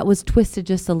that was twisted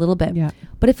just a little bit. Yeah.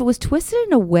 But if it was twisted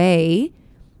in a way,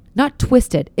 not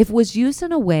twisted, if it was used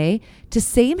in a way to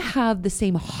have the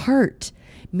same heart,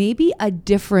 maybe a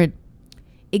different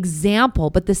example,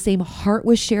 but the same heart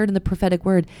was shared in the prophetic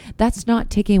word, that's not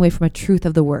taking away from a truth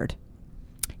of the word.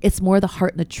 It's more the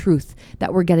heart and the truth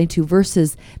that we're getting to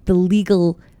versus the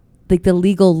legal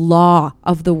law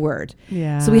of the word.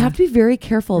 Yeah. So we have to be very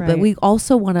careful, but Right. we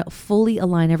also want to fully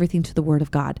align everything to the word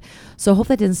of God. So I hope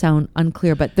that didn't sound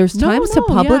unclear, but there's times to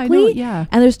publicly and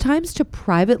there's times to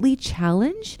privately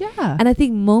challenge. Yeah. And I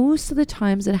think most of the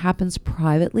times it happens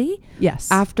privately.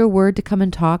 Yes. Afterward to come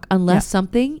and talk, unless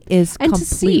something is and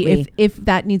completely. to see if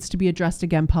that needs to be addressed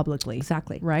again publicly.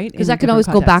 Exactly. Right? Because In that can different always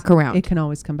go back contexts. around. It can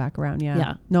always come back around. Yeah.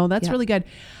 Yeah. No, that's Yeah. really good.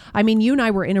 I mean, you and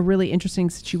I were in a really interesting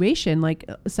situation like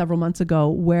several months ago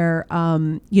where,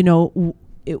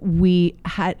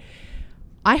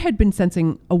 I had been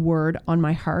sensing a word on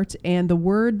my heart, and the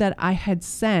word that I had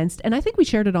sensed, and I think we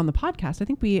shared it on the podcast. I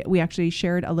think we actually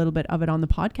shared a little bit of it on the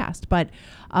podcast, but,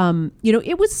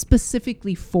 it was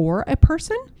specifically for a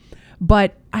person,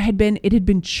 but it had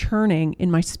been churning in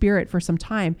my spirit for some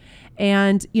time.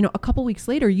 And, a couple weeks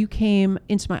later, you came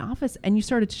into my office and you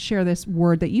started to share this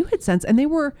word that you had sensed, and they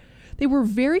were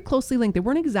very closely linked. They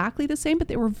weren't exactly the same, but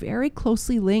they were very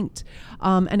closely linked.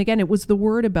 And again, it was the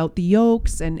word about the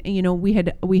yokes, and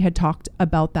we had talked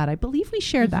about that. I believe we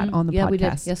shared that on the podcast. We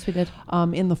did. Yes, we did.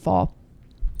 In the fall.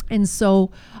 And so,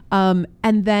 and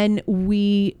then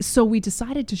we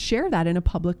decided to share that in a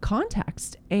public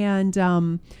context, and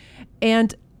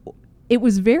it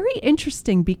was very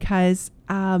interesting because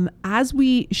as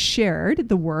we shared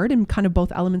the word and kind of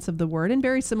both elements of the word, and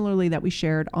very similarly that we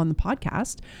shared on the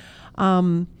podcast,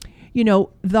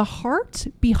 the heart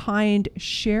behind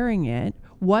sharing it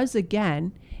was,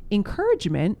 again,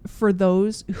 encouragement for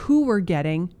those who were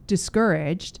getting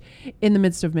discouraged in the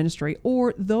midst of ministry,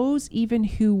 or those even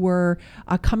who were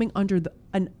coming under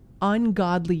an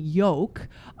ungodly yoke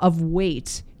of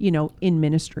weight, in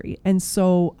ministry. And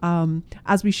so,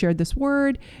 as we shared this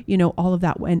word, all of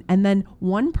that went, and then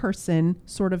one person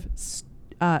sort of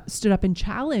stood up and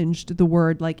challenged the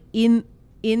word, like in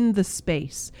the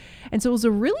space. And so it was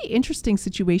a really interesting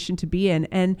situation to be in.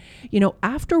 And,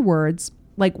 afterwards,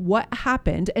 like what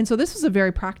happened. And so this was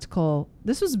very practically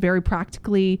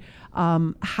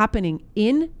happening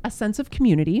in a sense of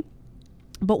community.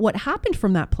 But what happened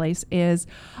from that place is,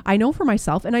 I know for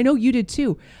myself, and I know you did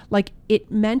too, like it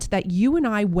meant that you and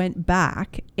I went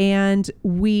back and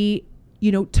we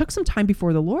took some time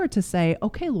before the Lord to say,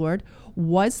 okay, Lord,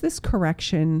 was this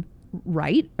correction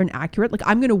right and accurate? Like,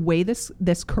 I'm going to weigh this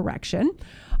correction.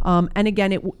 And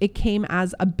again, it came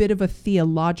as a bit of a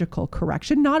theological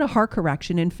correction, not a hard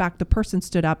correction. In fact, the person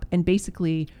stood up and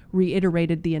basically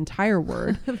reiterated the entire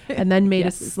word and then made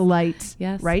a slight,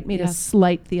 a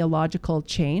slight theological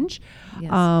change.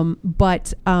 Yes.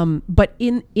 But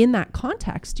in that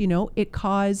context, it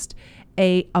caused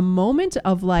a moment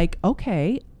of like,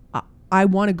 okay, I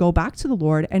want to go back to the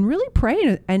Lord and really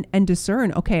pray and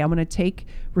discern, okay, I'm going to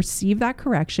receive that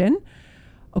correction.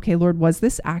 Okay, Lord, was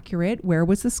this accurate? Where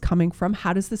was this coming from?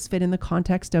 How does this fit in the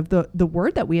context of the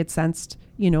word that we had sensed,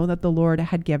 that the Lord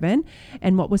had given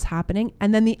and what was happening?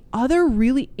 And then the other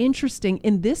really interesting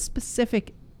in this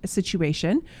specific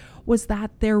situation was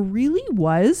that there really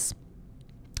was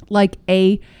like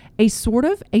a sort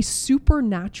of a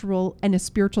supernatural and a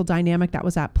spiritual dynamic that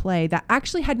was at play that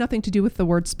actually had nothing to do with the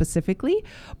word specifically,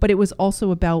 but it was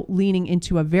also about leaning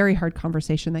into a very hard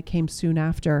conversation that came soon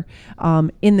after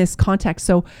in this context.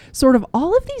 So sort of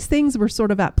all of these things were sort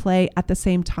of at play at the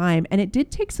same time. And it did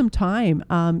take some time,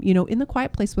 in the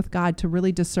quiet place with God to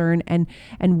really discern and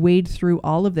wade through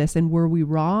all of this. And were we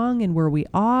wrong and were we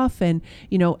off? And,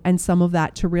 and some of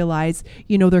that to realize,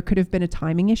 there could have been a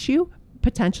timing issue.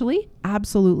 Potentially,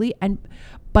 absolutely.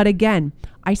 But again,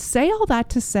 I say all that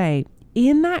to say,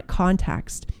 in that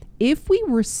context, if we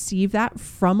receive that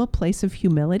from a place of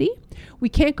humility, we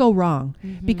can't go wrong.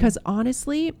 Mm-hmm. Because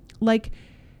honestly, like,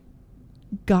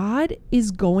 God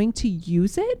is going to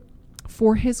use it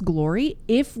for his glory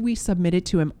if we submit it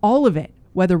to him, all of it,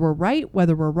 whether we're right,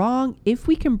 whether we're wrong, if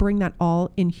we can bring that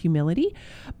all in humility.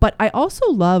 But I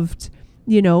also loved,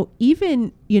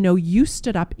 even, you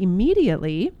stood up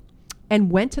immediately and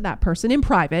went to that person in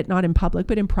private, not in public,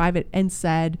 but in private, and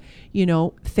said,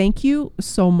 thank you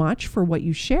so much for what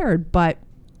you shared. But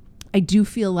I do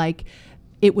feel like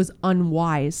it was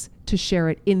unwise to share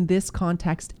it in this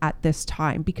context at this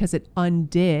time because it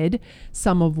undid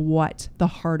some of the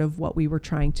heart of what we were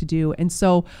trying to do. And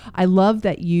so I love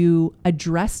that you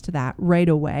addressed that right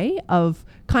away of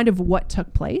kind of what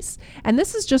took place. And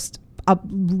this is just a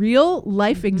real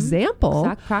life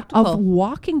example of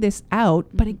walking this out,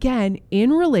 but again, in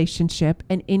relationship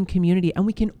and in community. And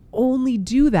we can only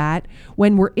do that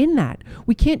when we're in that.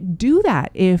 We can't do that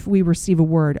if we receive a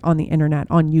word on the internet,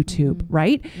 on YouTube,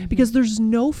 right? Because there's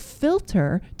no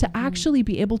filter to actually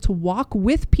be able to walk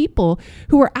with people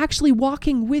who are actually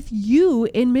walking with you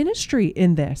in ministry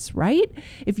in this, right?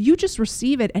 If you just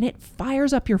receive it and it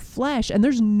fires up your flesh and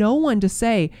there's no one to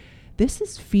say, this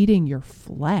is feeding your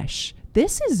flesh.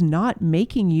 This is not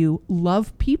making you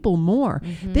love people more.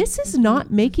 This is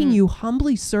not making you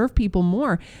humbly serve people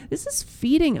more. This is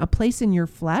feeding a place in your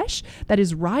flesh that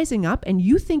is rising up, and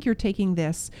you think you're taking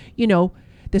this,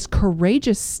 this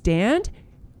courageous stand,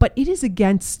 but it is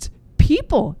against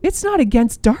people. It's not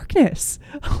against darkness.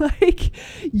 Like,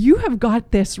 you have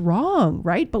got this wrong,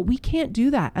 right? But we can't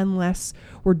do that unless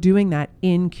we're doing that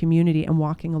in community and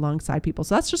walking alongside people.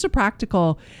 So that's just a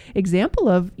practical example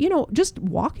of, just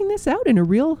walking this out in a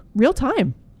real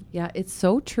time. Yeah, it's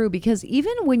so true, because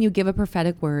even when you give a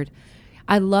prophetic word,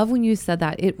 I love when you said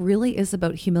that it really is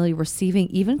about humility, receiving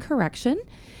even correction.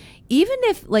 Even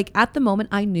if, like, at the moment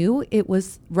I knew it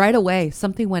was right away,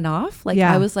 something went off. Like,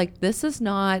 I was like, this isn't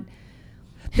about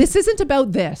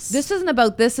this. This isn't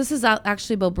about this. This is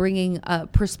actually about bringing a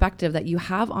perspective that you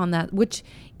have on that, which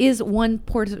is one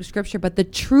part of scripture. But the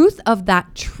truth of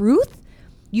that truth,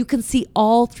 you can see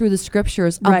all through the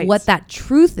scriptures of what that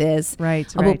truth is.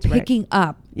 About picking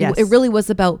up. Yes. It really was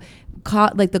about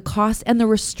the cost and the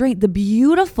restraint, the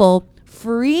beautiful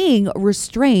freeing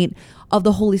restraint of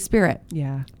the Holy Spirit.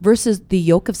 Yeah. Versus the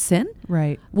yoke of sin.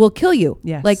 Right. Will kill you.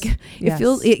 Yes. Like, it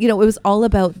feels, it was all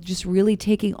about just really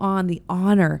taking on the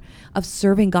honor of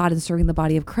serving God and serving the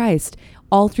body of Christ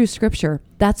all through scripture.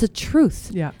 That's a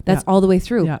truth. Yeah. That's all the way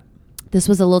through. Yeah. This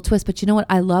was a little twist, but you know what?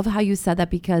 I love how you said that,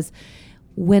 because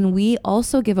when we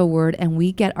also give a word and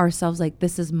we get ourselves like,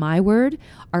 this is my word,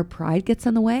 our pride gets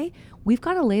in the way. We've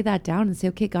got to lay that down and say,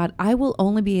 okay, God, I will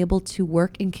only be able to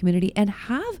work in community and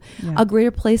have a greater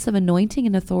place of anointing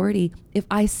and authority if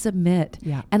I submit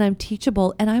and I'm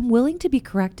teachable and I'm willing to be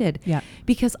corrected,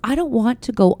 because I don't want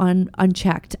to go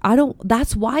unchecked.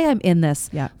 That's why I'm in this,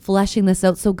 fleshing this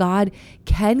out, so God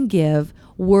can give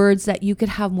words that you could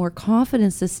have more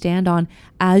confidence to stand on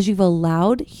as you've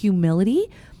allowed humility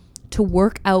to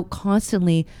work out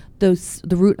constantly the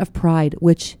root of pride,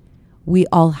 which we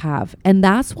all have. And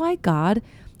that's why God,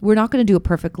 we're not going to do it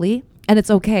perfectly, and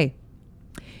it's okay.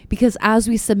 Because as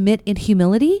we submit in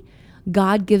humility,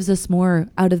 God gives us more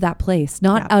out of that place,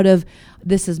 not out of,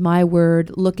 this is my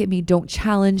word, look at me, don't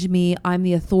challenge me, I'm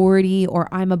the authority, or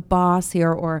I'm a boss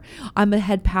here, or I'm a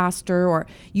head pastor, or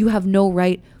you have no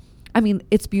right. I mean,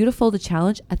 it's beautiful to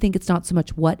challenge. I think it's not so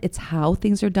much what, it's how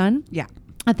things are done. Yeah.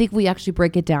 I think we actually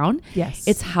break it down. Yes.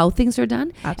 It's how things are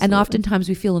done. Absolutely. And oftentimes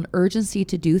we feel an urgency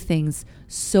to do things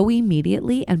so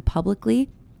immediately and publicly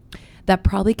that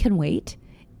probably can wait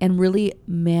and really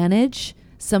manage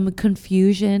some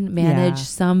confusion,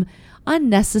 some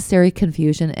unnecessary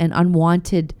confusion and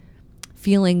unwanted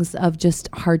feelings of just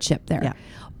hardship there. Yeah.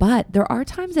 But there are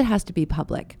times it has to be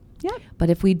public. Yeah. But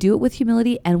if we do it with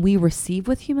humility and we receive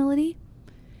with humility,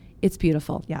 it's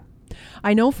beautiful. Yeah.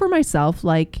 I know for myself,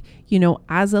 like, you know,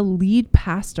 as a lead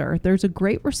pastor, there's a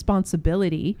great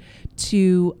responsibility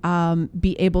to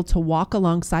be able to walk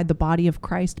alongside the body of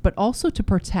Christ, but also to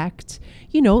protect,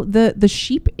 you know, the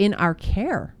sheep in our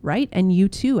care, right? And you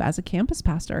too, as a campus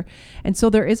pastor. And so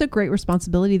there is a great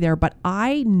responsibility there, but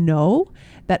I know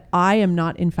that I am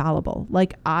not infallible.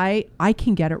 Like I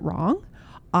can get it wrong.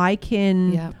 I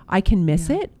can miss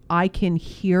it. I can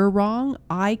hear wrong.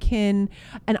 I can't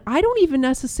even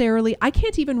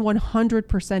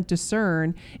 100%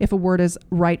 discern if a word is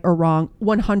right or wrong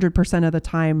 100% of the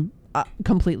time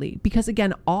completely. Because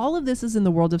again, all of this is in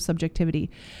the world of subjectivity.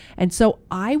 And so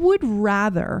I would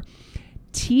rather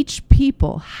teach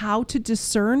people how to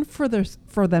discern for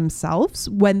themselves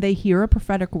when they hear a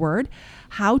prophetic word,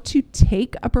 how to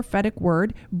take a prophetic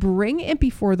word, bring it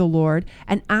before the Lord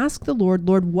and ask the Lord,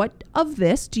 what of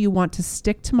this do you want to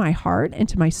stick to my heart and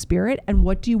to my spirit? And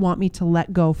what do you want me to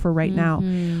let go for right now?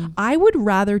 I would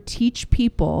rather teach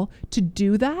people to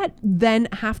do that than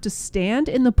have to stand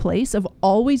in the place of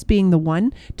always being the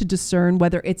one to discern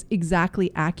whether it's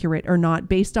exactly accurate or not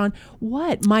based on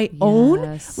what my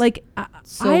own, like, I'm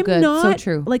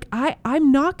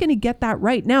not going to get that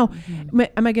right. Now,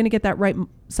 am I going to get that right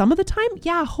some of the time?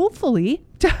 Yeah, hopefully.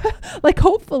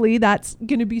 Hopefully that's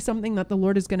going to be something that the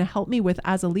Lord is going to help me with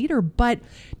as a leader. But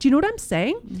do you know what I'm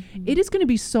saying? It is going to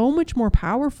be so much more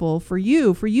powerful for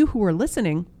you who are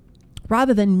listening,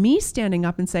 rather than me standing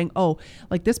up and saying, oh,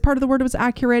 like this part of the word was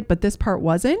accurate, but this part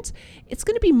wasn't. It's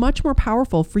going to be much more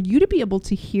powerful for you to be able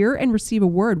to hear and receive a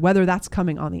word, whether that's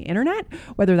coming on the internet,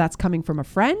 whether that's coming from a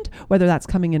friend, whether that's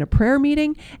coming in a prayer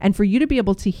meeting, and for you to be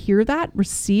able to hear that,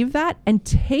 receive that, and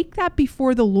take that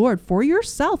before the Lord for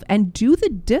yourself and do the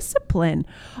discipline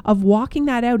of walking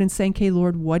that out and saying, okay,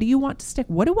 Lord, what do you want to stick?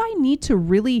 What do I need to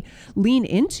really lean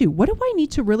into? What do I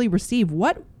need to really receive?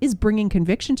 What is bringing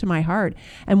conviction to my heart?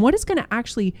 And what is going to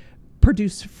actually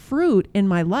produce fruit in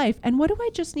my life? And what do I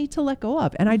just need to let go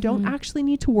of? And I don't actually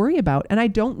need to worry about, and I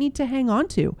don't need to hang on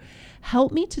to.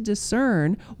 Help me to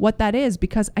discern what that is,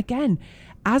 because again,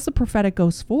 as the prophetic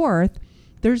goes forth,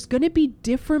 there's going to be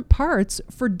different parts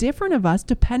for different of us,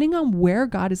 depending on where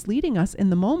God is leading us in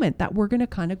the moment, that we're going to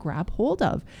kind of grab hold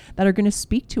of, that are going to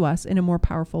speak to us in a more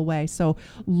powerful way. So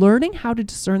learning how to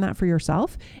discern that for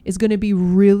yourself is going to be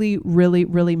really, really,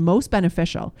 really most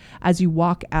beneficial as you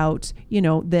walk out, you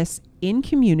know, this in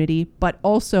community, but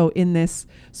also in this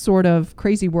sort of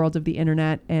crazy world of the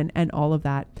internet and all of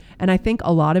that. And I think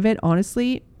a lot of it,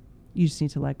 honestly, you just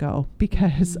need to let go,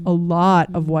 because a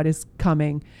lot of what is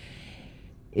coming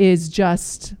is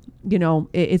just, you know,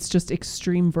 it's just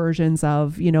extreme versions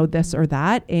of, you know, this or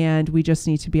that. And we just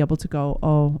need to be able to go,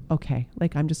 oh, okay,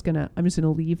 like I'm just gonna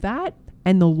leave that,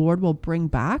 and the Lord will bring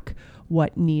back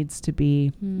what needs to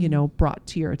be, you know, brought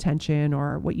to your attention,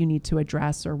 or what you need to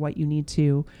address, or what you need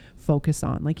to focus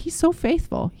on. Like, he's so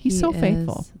faithful. He's so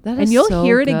faithful. And you'll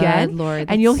hear it again, Lord.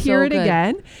 And you'll hear it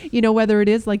again, you know, whether it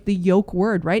is like the yoke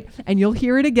word, right? And you'll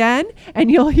hear it again,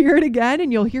 and you'll hear it again,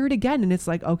 and you'll hear it again. And it's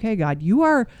like, okay, God, you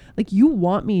are like, you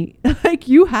want me, like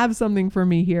you have something for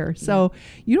me here. So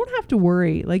you don't have to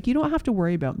worry. Like, you don't have to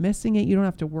worry about missing it. You don't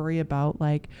have to worry about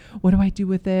like, what do I do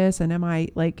with this? And am I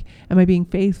being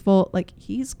faithful? Like,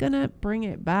 he's going to bring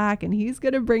it back, and he's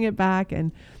going to bring it back.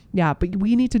 And yeah, but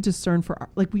we need to discern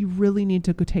we really need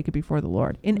to go take it before the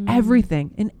Lord in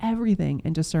everything,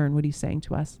 and discern what he's saying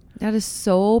to us. That is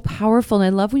so powerful. And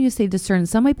I love when you say discern.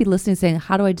 Some might be listening saying,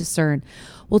 how do I discern?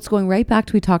 Well, it's going right back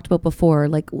to what we talked about before,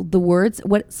 like the words,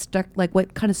 what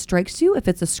kind of strikes you. If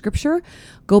it's a scripture,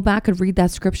 go back and read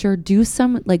that scripture, do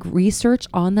some like research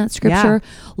on that scripture,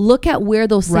 look at where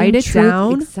those same write it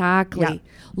down. Exactly. Yeah.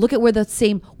 Look at where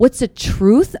what's the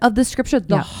truth of the scripture,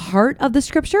 the heart of the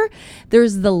scripture.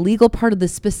 There's the legal part of the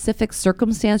specific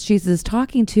circumstance Jesus is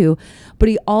talking to, but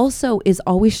he also is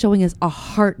always showing us a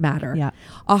heart matter,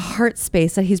 a heart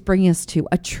space that he's bringing us to,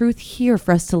 a truth here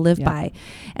for us to live by.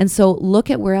 And so look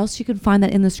at where else you can find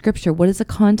that in the scripture. What is the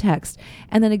context?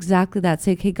 And then exactly that.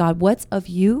 Say, okay, God, what's of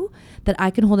you that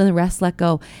I can hold, and the rest let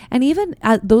go? And even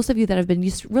those of you that have been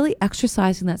just really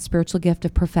exercising that spiritual gift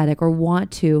of prophetic or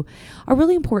want to, a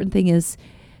really important thing is,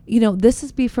 this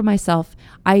is for myself.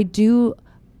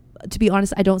 To be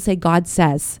honest, I don't say God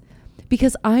says,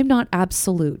 because I'm not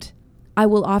absolute. I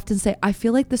will often say, I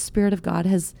feel like the Spirit of God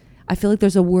I feel like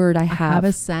there's a word I have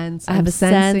a sense. I have a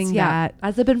sense. Yeah.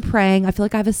 As I've been praying, I feel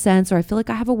like I have a sense, or I feel like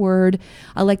I have a word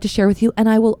I'd like to share with you. And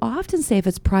I will often say, if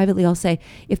it's privately, I'll say,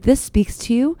 if this speaks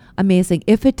to you, amazing.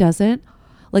 If it doesn't,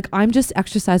 like, I'm just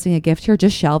exercising a gift here,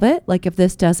 just shelve it. Like, if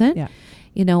this doesn't,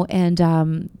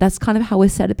 and that's kind of how I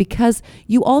set it, because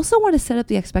you also want to set up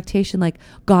the expectation, like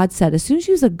God said. As soon as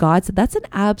you use a God said, that's an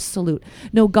absolute.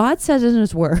 No, God says it in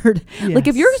his word. Yes. Like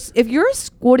if you're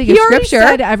quoting a scripture,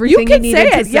 said everything you can say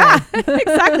it. Say. Yeah,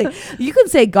 exactly. You can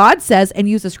say God says and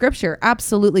use a scripture.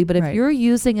 Absolutely. But if you're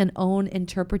using an own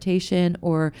interpretation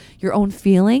or your own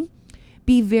feeling,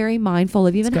 be very mindful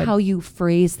of even how you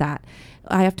phrase that.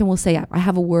 I often will say, I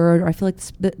have a word, or I feel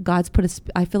like God's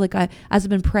I feel like as I've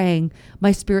been praying,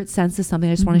 my spirit senses something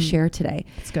I just want to share today.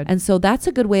 That's good. And so that's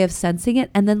a good way of sensing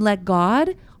it. And then let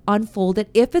God unfold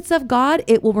it. If it's of God,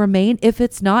 it will remain. If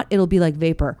it's not, it'll be like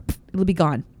vapor. It'll be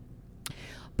gone.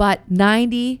 But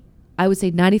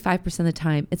 95% of the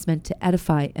time, it's meant to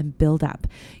edify and build up.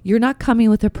 You're not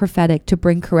coming with a prophetic to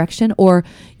bring correction, or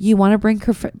you want to bring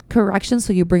correction,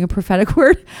 so you bring a prophetic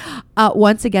word.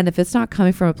 Once again, if it's not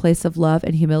coming from a place of love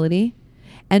and humility,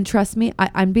 and trust me,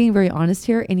 I'm being very honest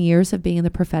here, in years of being in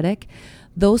the prophetic,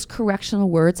 those correctional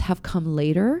words have come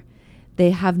later.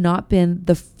 They have not been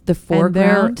the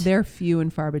foreground. And they're few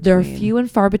and far between. They're few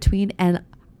and far between, and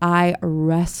I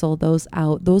wrestle those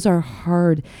out. Those are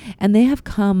hard, and they have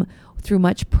come through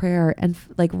much prayer and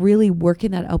like really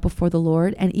working that out before the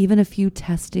Lord, and even a few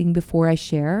testing before I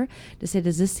share to say,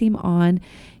 does this seem on?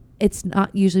 It's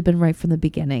not usually been right from the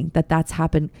beginning that's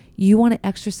happened. You want to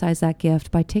exercise that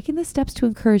gift by taking the steps to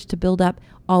encourage, to build up,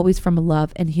 always from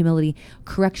love and humility.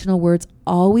 Correctional words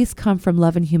always come from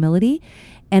love and humility.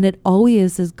 And it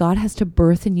always is God has to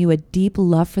birth in you a deep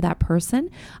love for that person,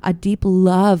 a deep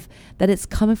love that it's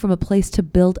coming from a place to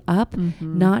build up,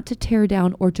 not to tear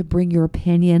down or to bring your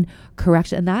opinion,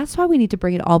 correction. And that's why we need to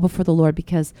bring it all before the Lord,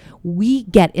 because we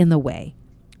get in the way.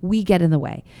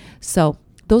 So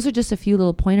those are just a few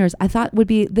little pointers. I thought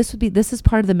this is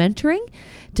part of the mentoring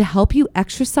to help you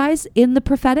exercise in the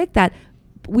prophetic that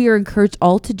we are encouraged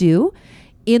all to do.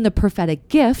 In the prophetic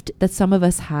gift that some of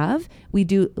us have, we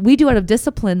do out of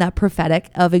discipline, that prophetic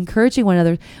of encouraging one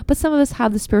another, but some of us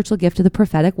have the spiritual gift of the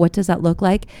prophetic. What does that look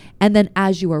like? And then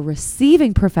as you are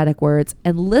receiving prophetic words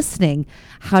and listening,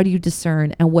 how do you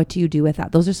discern and what do you do with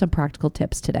that? Those are some practical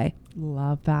tips today.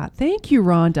 Love that. Thank you,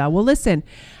 Rhonda. Well, listen,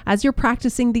 as you're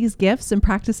practicing these gifts and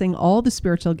practicing all the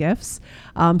spiritual gifts,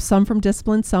 some from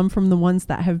discipline, some from the ones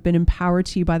that have been empowered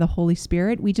to you by the Holy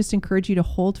Spirit, we just encourage you to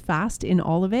hold fast in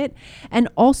all of it, and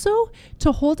also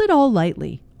to hold it all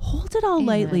lightly. Hold it all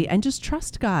lightly and just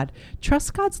trust God.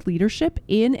 Trust God's leadership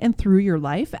in and through your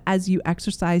life as you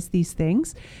exercise these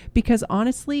things, because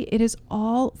honestly, it is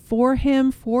all for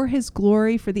Him, for His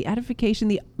glory, for the edification,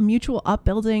 the mutual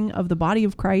upbuilding of the body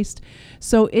of Christ.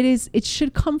 So it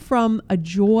should come from a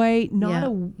joy, not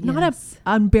a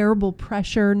unbearable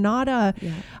pressure, not a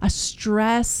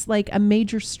stress, like a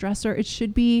major stressor. It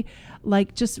should be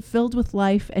like just filled with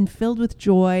life and filled with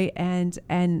joy and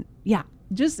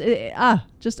just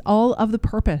all of the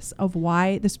purpose of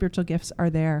why the spiritual gifts are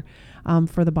there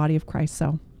for the body of Christ.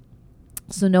 So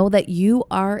know that you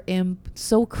are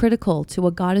so critical to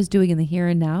what God is doing in the here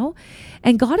and now.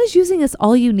 And God is using us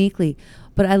all uniquely.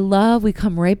 But we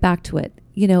come right back to it.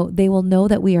 They will know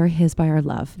that we are His by our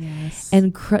love. Yes.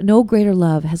 And no greater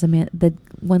love has a man that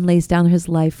one lays down his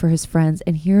life for his friends.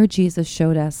 And here Jesus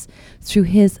showed us through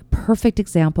His perfect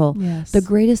example. Yes. The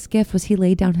greatest gift was He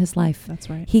laid down His life. That's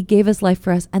right. He gave His life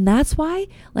for us. And that's why,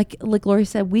 like Lori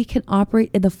said, we can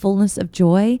operate in the fullness of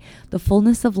joy, the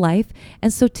fullness of life.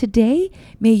 And so today,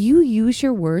 may you use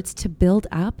your words to build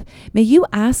up. May you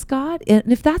ask God,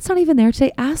 and if that's not even there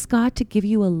today, ask God to give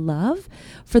you a love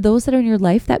for those that are in your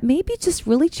life that may be just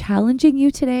really challenging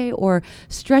you today or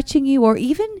stretching you, or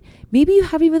even maybe you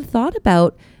haven't even thought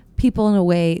about people in a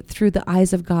way through the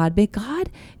eyes of God. May God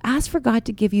ask for God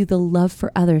to give you the love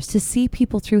for others, to see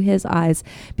people through his eyes,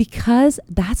 because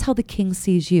that's how the King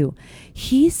sees you.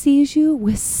 He sees you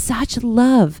with such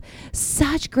love,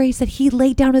 such grace that he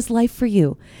laid down his life for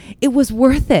you. It was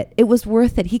worth it. It was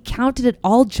worth it. He counted it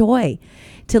all joy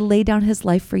to lay down his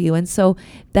life for you. And so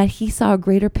that he saw a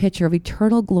greater picture of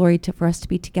eternal glory for us to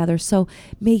be together. So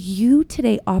may you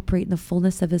today operate in the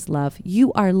fullness of his love.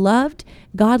 You are loved.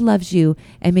 God loves you.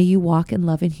 And may you walk in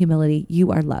love and humility.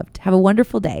 You are loved. Have a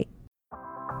wonderful day.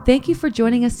 Thank you for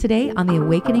joining us today on the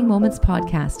Awakening Moments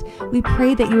podcast. We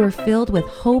pray that you are filled with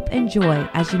hope and joy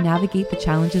as you navigate the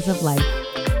challenges of life.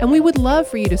 And we would love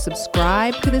for you to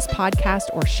subscribe to this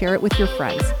podcast or share it with your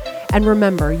friends. And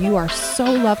remember, you are so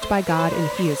loved by God and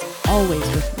he is always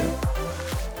with you.